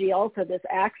energy also, this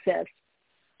axis.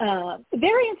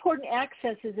 Very important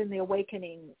axis is in the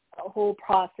awakening whole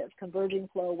process, converging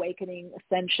flow, awakening,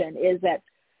 ascension, is that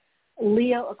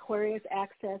Leo, Aquarius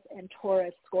axis and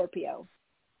Taurus, Scorpio.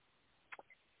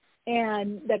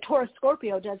 And the Taurus,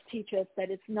 Scorpio does teach us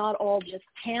that it's not all just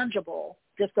tangible,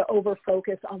 just to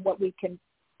over-focus on what we can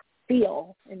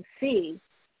feel and see.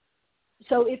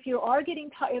 So if you are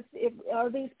getting if are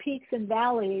these peaks and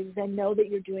valleys, then know that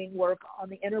you're doing work on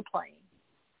the inner plane.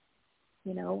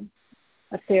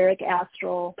 etheric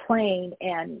astral plane,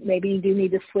 and maybe you do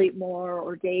need to sleep more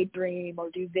or daydream or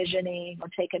do visioning or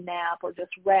take a nap or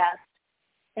just rest.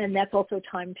 And that's also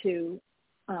time to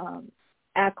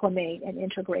acclimate and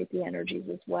integrate the energies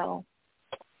as well.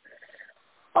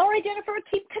 All right, Jennifer,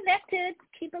 keep connected.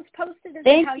 Keep us posted as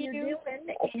to how you're doing.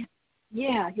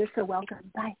 Yeah, you're so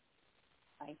welcome. Bye.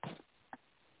 Bye.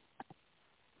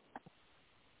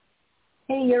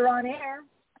 Hey, you're on air.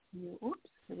 Oops,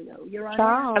 here we go. You're on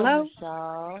air. Hello.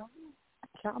 Michelle.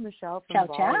 Ciao, Michelle from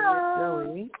Ciao.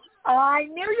 Joey. I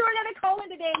knew you were going to call in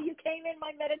today. You came in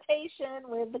my meditation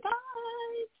with the guys.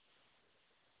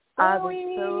 That's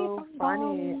so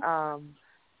funny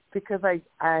because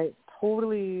I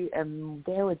totally am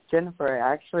there with Jennifer.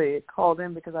 I actually called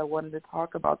in because I wanted to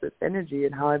talk about this energy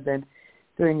and how I've been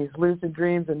doing these lucid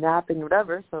dreams and napping and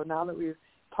whatever. So now that we've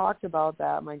talked about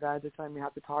that, my guides are telling me I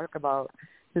have to talk about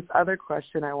this other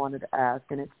question I wanted to ask.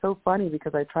 And it's so funny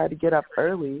because I try to get up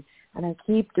early and I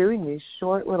keep doing these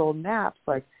short little naps,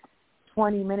 like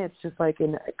 20 minutes, just like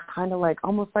in kind of like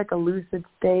almost like a lucid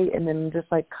state, and then just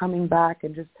like coming back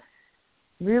and just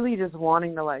really just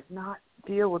wanting to like not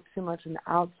deal with too much in the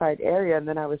outside area. And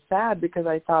then I was sad because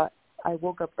I thought I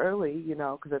woke up early,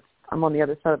 because I'm on the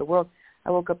other side of the world. I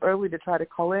woke up early to try to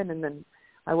call in, and then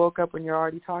I woke up when you're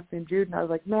already talking to Jude, and I was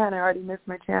like, man, I already missed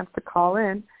my chance to call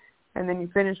in. And then you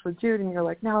finished with Jude, and you're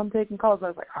like, now I'm taking calls. I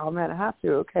was like, oh, man, I have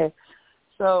to. Okay.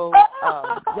 So,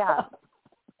 yeah.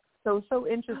 So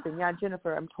interesting. Yeah,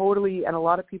 Jennifer, I'm totally, and a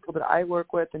lot of people that I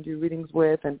work with and do readings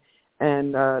with and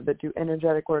that do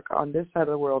energetic work on this side of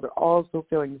the world are also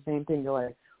feeling the same thing. They're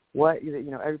like, what,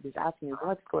 everybody's asking me,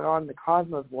 what's going on in the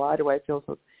cosmos? Why do I feel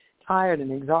so tired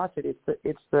and exhausted?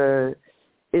 It's the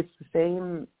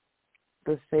same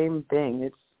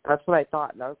thing. That's what I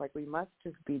thought. And I was like, we must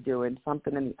just be doing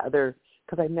something in the other,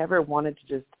 because I never wanted to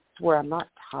just where I'm not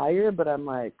tired, but I'm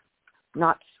like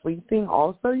not sleeping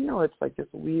also. It's like this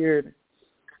weird,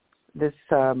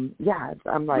 I'm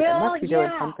like, I must be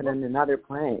doing something in another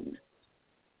plane.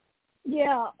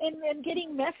 Yeah, and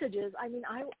getting messages. I mean,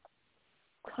 I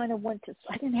kind of I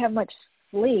didn't have much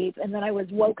sleep, and then I was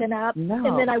woken up,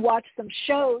 and then I watched some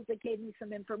shows that gave me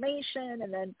some information,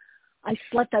 and then I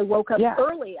slept. I woke up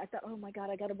early. I thought, oh, my God,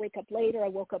 I got to wake up later. I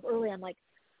woke up early. I'm like,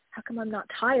 how come I'm not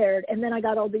tired? And then I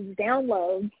got all these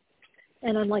downloads,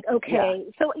 and I'm like, okay.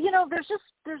 Yeah. So,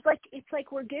 it's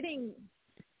like we're getting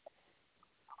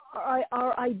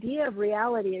our idea of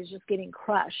reality is just getting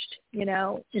crushed, in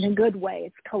a good way.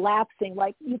 It's collapsing.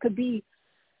 Like you could be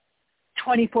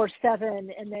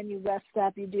 24/7 and then you rest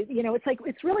up. You do, it's like,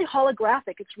 it's really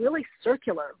holographic. It's really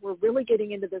circular. We're really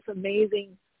getting into this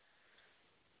amazing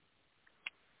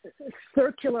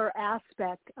circular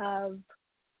aspect of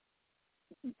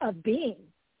being,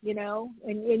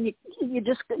 and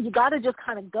you got to just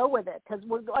kind of go with it, because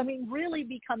we're really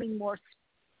becoming more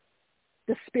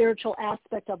the spiritual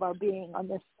aspect of our being on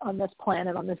this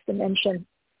planet, on this dimension.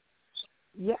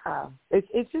 Yeah,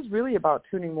 it's just really about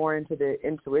tuning more into the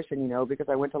intuition, because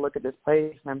I went to look at this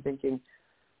place and I'm thinking,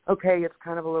 okay, it's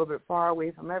kind of a little bit far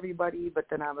away from everybody, but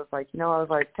then I was like,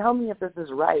 tell me if this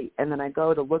is right. And then I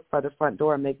go to look by the front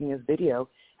door. I'm making this video,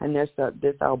 and there's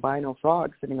this albino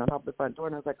frog sitting on top of the front door,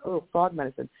 and I was like, oh, frog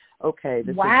medicine. Okay,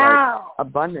 this is like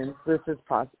abundance. This is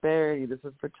prosperity. This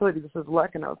is fertility. This is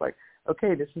luck. And I was like,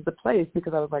 okay, this is the place,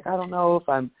 because I was like, I don't know if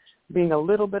I'm being a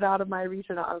little bit out of my reach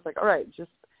or not. I was like, all right,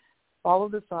 just follow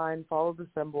the sign, follow the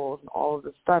symbols, and all of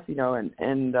this stuff,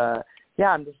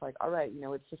 I'm just like, all right,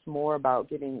 it's just more about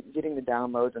getting the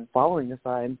downloads and following the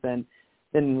signs than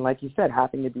like you said,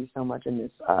 having to be so much in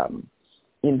this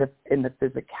in the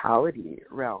physicality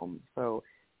realm. So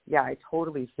yeah, I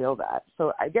totally feel that.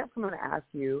 So I guess I'm going to ask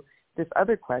you this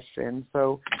other question.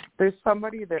 So there's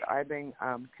somebody that I've been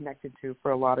connected to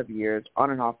for a lot of years,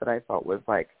 on and off, that I felt was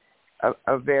like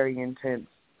a very intense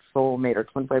soulmate or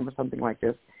twin flame or something like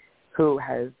this, who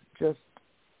has just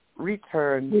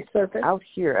returned out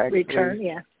here actually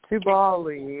to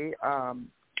Bali,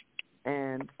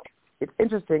 and it's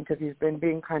interesting because he's been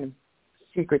being kind of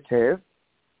secretive,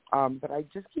 but I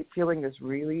just keep feeling this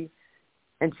really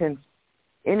intense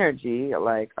energy,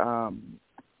 like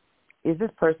is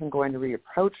this person going to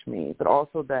reapproach me, but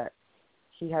also that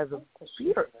he has a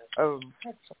fear of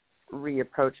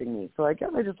reapproaching me. So I guess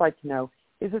I just like to know,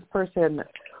 is this person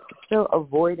still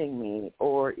avoiding me,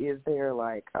 or is there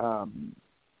like I'm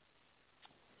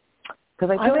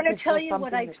going to tell you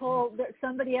what I told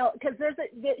somebody else, because there's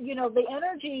the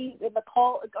energy in the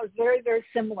call are very, very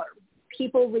similar.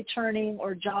 People returning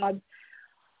or jobs.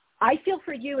 I feel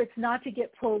for you, it's not to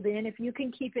get pulled in. If you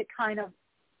can keep it kind of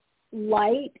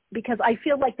light, because I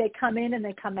feel like they come in and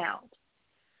they come out.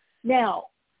 Now,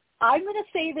 I'm going to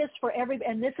say this for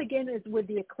and this again is with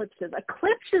the eclipses.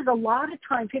 Eclipses, a lot of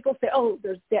time people say, oh,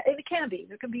 there's death. It can be.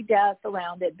 There can be death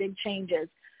around it, big changes.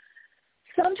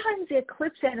 Sometimes the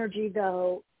eclipse energy,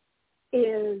 though,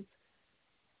 is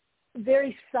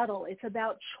very subtle. It's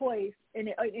about choice, and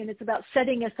it's about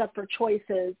setting us up for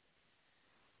choices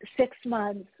 6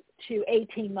 months to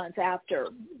 18 months after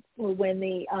when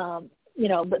the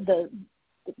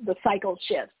cycle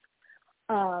shifts.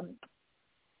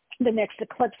 The next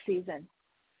eclipse season.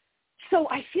 So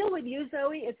I feel with you,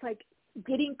 Zoe, it's like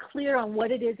getting clear on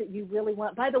what it is that you really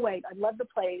want. By the way, I love the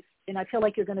place, and I feel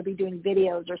like you're going to be doing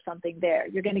videos or something there.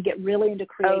 You're going to get really into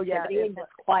creativity and just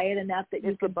quiet enough that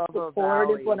you can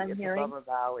record is what I'm hearing. It's above a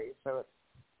valley, so it's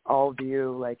all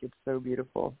view. Like, it's so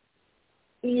beautiful.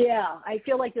 Yeah, I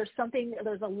feel like there's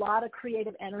a lot of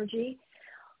creative energy.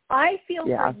 I feel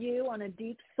for you on a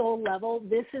deep soul level,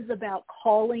 this is about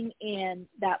calling in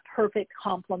that perfect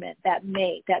complement, that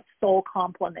mate, that soul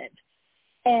complement,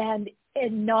 and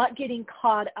not getting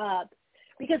caught up.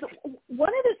 Because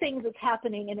one of the things that's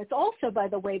happening, and it's also, by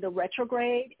the way, the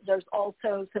retrograde, there's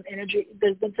also some energy,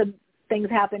 there's been some things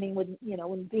happening with,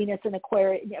 when Venus in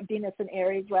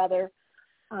Aries,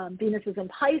 Venus is in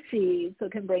Pisces, so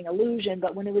it can bring illusion,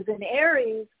 but when it was in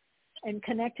Aries and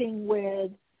connecting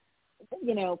with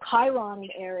Chiron in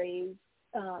Aries,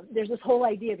 there's this whole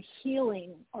idea of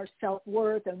healing our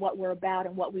self-worth and what we're about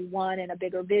and what we want and a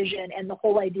bigger vision and the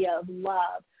whole idea of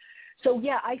love. So,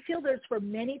 yeah, I feel there's, for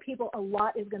many people, a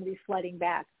lot is going to be flooding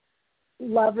back.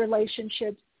 Love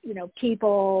relationships,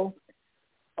 people,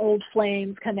 old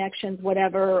flames, connections,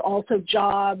 whatever, also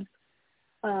jobs,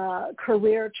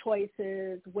 career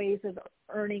choices, ways of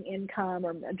earning income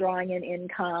or drawing in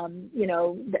income,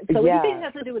 so anything that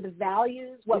has to do with the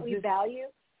values, what we value.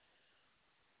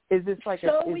 Is this like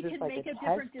so a we can make a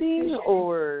different testing, decision.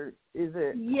 or is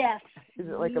it? Yes. Is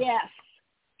it like yes.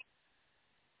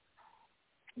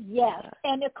 Yes,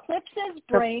 and eclipses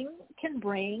can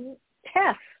bring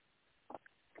tests.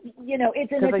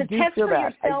 It's a test for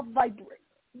yourself.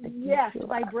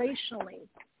 Vibrationally.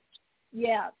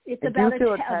 Yeah, it's about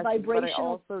a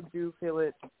vibrational. But I also do feel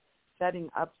it setting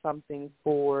up something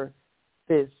for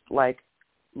this, like,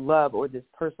 love or this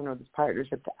person or this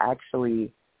partnership to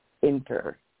actually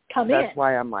enter. That's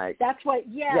why I'm like. That's why.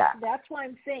 That's why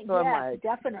I'm saying. So yes,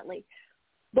 definitely.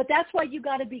 But that's why you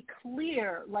got to be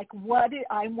clear, like, what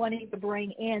I'm wanting to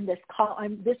bring in. This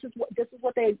is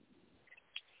what they.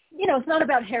 It's not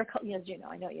about hair color, as you know.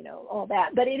 I know you know all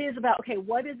that, but it is about, okay,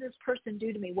 what does this person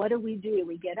do to me? What do? We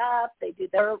get up, they do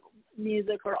their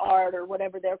music or art or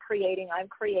whatever they're creating. I'm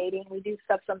creating. We do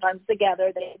stuff sometimes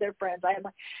together. They're friends.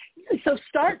 So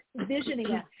start visioning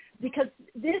it, because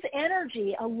this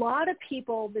energy, a lot of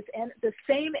people, the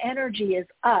same energy is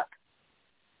up.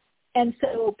 And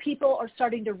so people are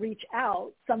starting to reach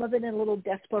out, some of it in a little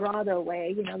desperado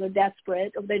way. They're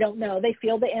desperate. Or they don't know. They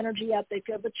feel the energy up. They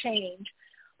feel the change.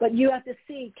 But you have to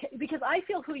see, because I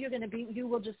feel who you're going to be, you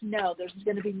will just know. There's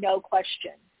going to be no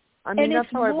question. I mean, and that's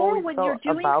how I've always felt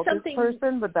about this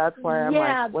person, but that's why I'm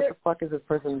like, what the fuck is this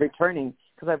person returning?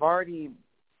 Because I've already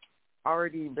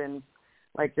been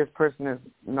like, this person is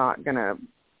not going to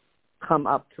come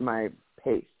up to my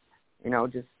pace,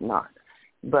 just not.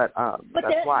 But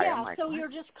that's why I'm like, so what? You're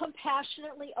just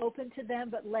compassionately open to them,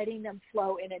 but letting them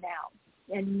flow in and out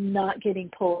and not getting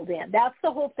pulled in. That's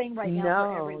the whole thing right now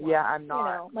for everyone. Yeah, I'm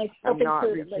not. I'm not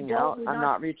reaching out. I'm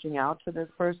not reaching out to this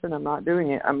person. I'm not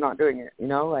doing it.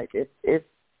 Like, if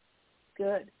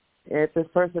good. If this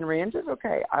person re-enters,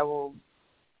 okay, I will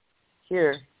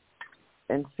hear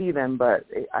and see them, but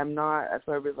I'm not. That's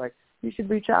why I was like, you should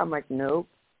reach out. I'm like, nope.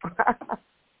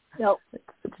 Nope.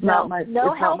 It's not my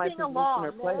no it's helping not my position along.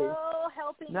 or place. No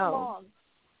helping along.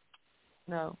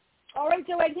 No. All right,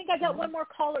 Joe, I think I got one more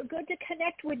caller. Good to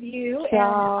connect with you. And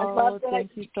I love that I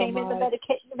came so in the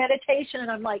meditation,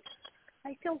 and I'm like,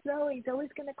 I feel Zoe. Zoe's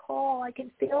going to call. I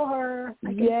can feel her. I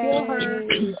can feel her.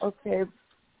 Okay.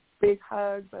 Big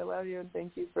hugs. I love you, and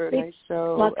thank you for a nice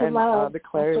show. Lots of love. The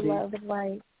clarity. Lots of love and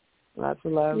light. Lots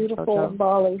of love. Beautiful in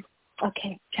Bali.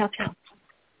 Okay. Ciao, ciao.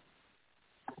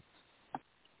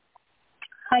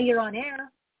 Hi, you're on air.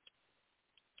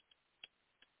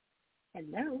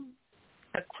 Hello.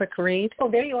 A quick read. Oh,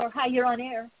 there you are. Hi, you're on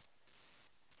air.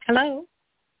 Hello.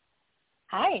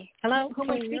 Hi. Hello. Who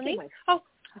am I speaking with? Oh,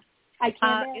 I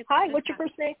can't. Hi, what's your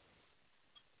first name?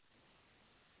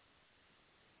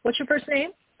 What's your first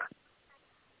name?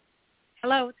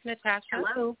 Hello, it's Natasha.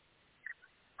 Hello.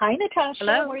 Hi, Natasha.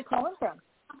 Hello. Where are you calling from?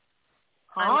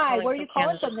 Hi, where are you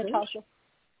calling from, Natasha?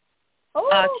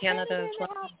 Oh, Canada as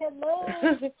well.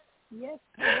 Hello. Yes,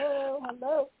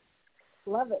 hello.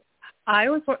 Love it. I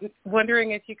was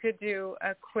wondering if you could do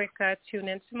a quick tune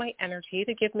into my energy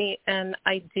to give me an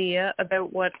idea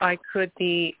about what I could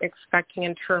be expecting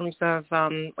in terms of,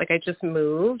 I just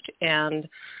moved and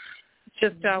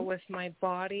just with my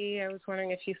body. I was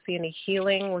wondering if you see any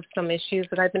healing with some issues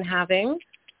that I've been having,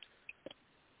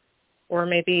 or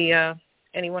maybe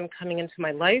anyone coming into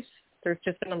my life. There's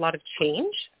just been a lot of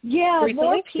change. Yeah, recently.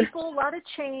 More people, a lot of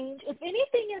change. If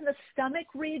anything in the stomach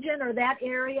region or that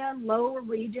area, lower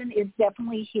region, is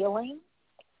definitely healing.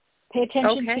 Pay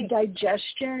attention to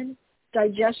digestion,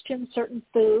 certain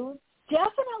foods.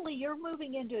 Definitely you're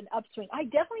moving into an upswing. I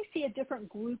definitely see a different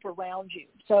group around you.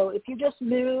 So if you just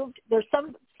moved, there's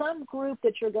some group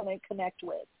that you're going to connect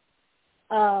with,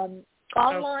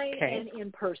 online and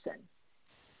in person.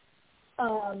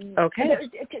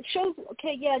 It shows,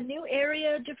 new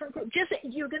area, different group. Just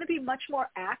you're going to be much more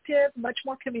active, much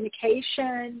more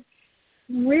communication,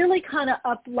 really kind of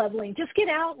up-leveling. Just get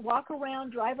out, walk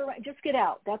around, drive around. Just get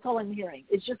out. That's all I'm hearing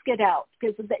is just get out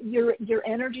because your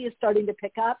energy is starting to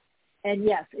pick up. And,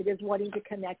 yes, it is wanting to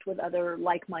connect with other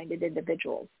like-minded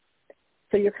individuals.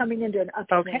 So you're coming into an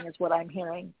upswing is what I'm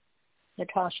hearing,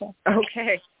 Natasha.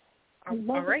 Okay.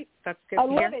 All right. That's good to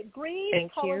hear. I love it. Greece,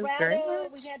 Thank Colorado. you very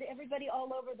much. We had everybody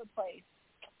all over the place.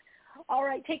 All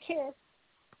right. Take care.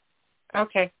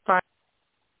 Okay. Bye.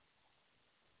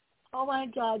 Oh, my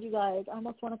God, you guys. I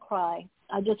almost want to cry.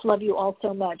 I just love you all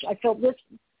so much. I felt this.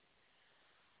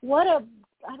 I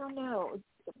don't know.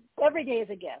 Every day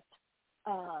is a gift.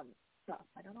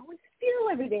 I don't always feel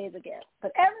every day is a gift,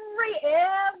 but every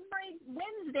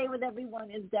Wednesday with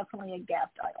everyone is definitely a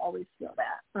gift. I always feel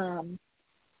that.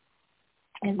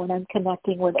 And when I'm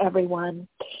connecting with everyone,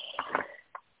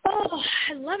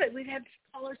 I love it. We've had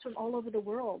callers from all over the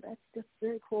world. That's just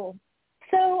very cool.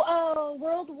 So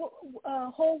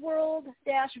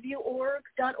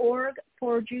wholeworld-vieworg.org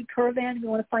for Jude Currivan. If you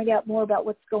want to find out more about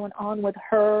what's going on with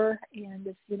her and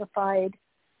this unified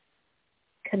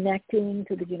connecting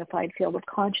to the unified field of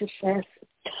consciousness.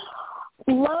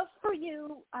 Love for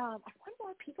you. I want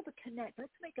more people to connect.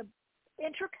 Let's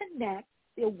interconnect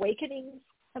the awakening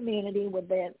community with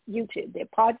the YouTube, the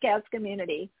podcast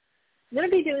community. I'm going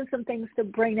to be doing some things to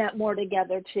bring that more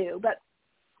together too. But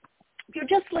if you're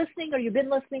just listening or you've been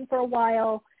listening for a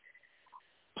while,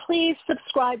 please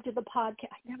subscribe to the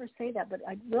podcast. I never say that, but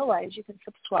I realize you can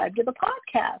subscribe to the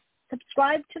podcast.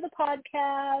 Subscribe to the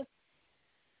podcast.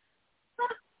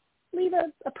 Leave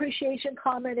an appreciation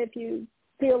comment if you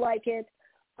feel like it.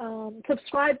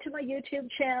 Subscribe to my YouTube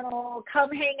channel.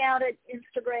 Come hang out at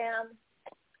Instagram.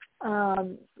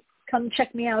 Come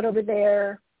check me out over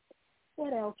there.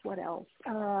 What else?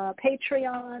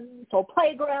 Patreon,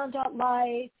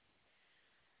 soulplayground.life.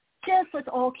 Just let's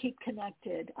all keep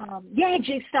connected.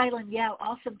 Jay Stylen. Yeah,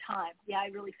 awesome time. Yeah, I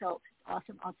really felt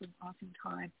awesome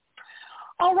time.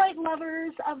 All right,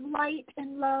 lovers of light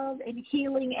and love and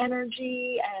healing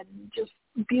energy and just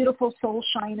beautiful soul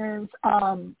shiners,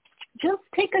 just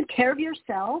take good care of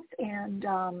yourself and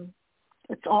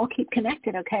let's all keep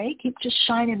connected, okay? Keep just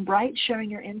shining bright,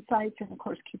 sharing your insights, and, of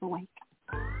course, keep awake.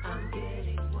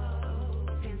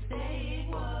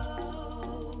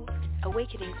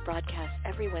 Awakenings broadcasts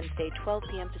every Wednesday, 12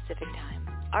 p.m. Pacific Time.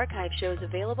 Archive shows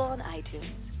available on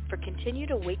iTunes. For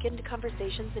continued awakened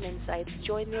conversations and insights,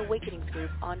 join the Awakenings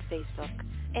group on Facebook.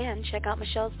 And check out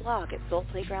Michelle's blog at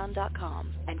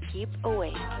soulplayground.com. And keep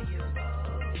awake.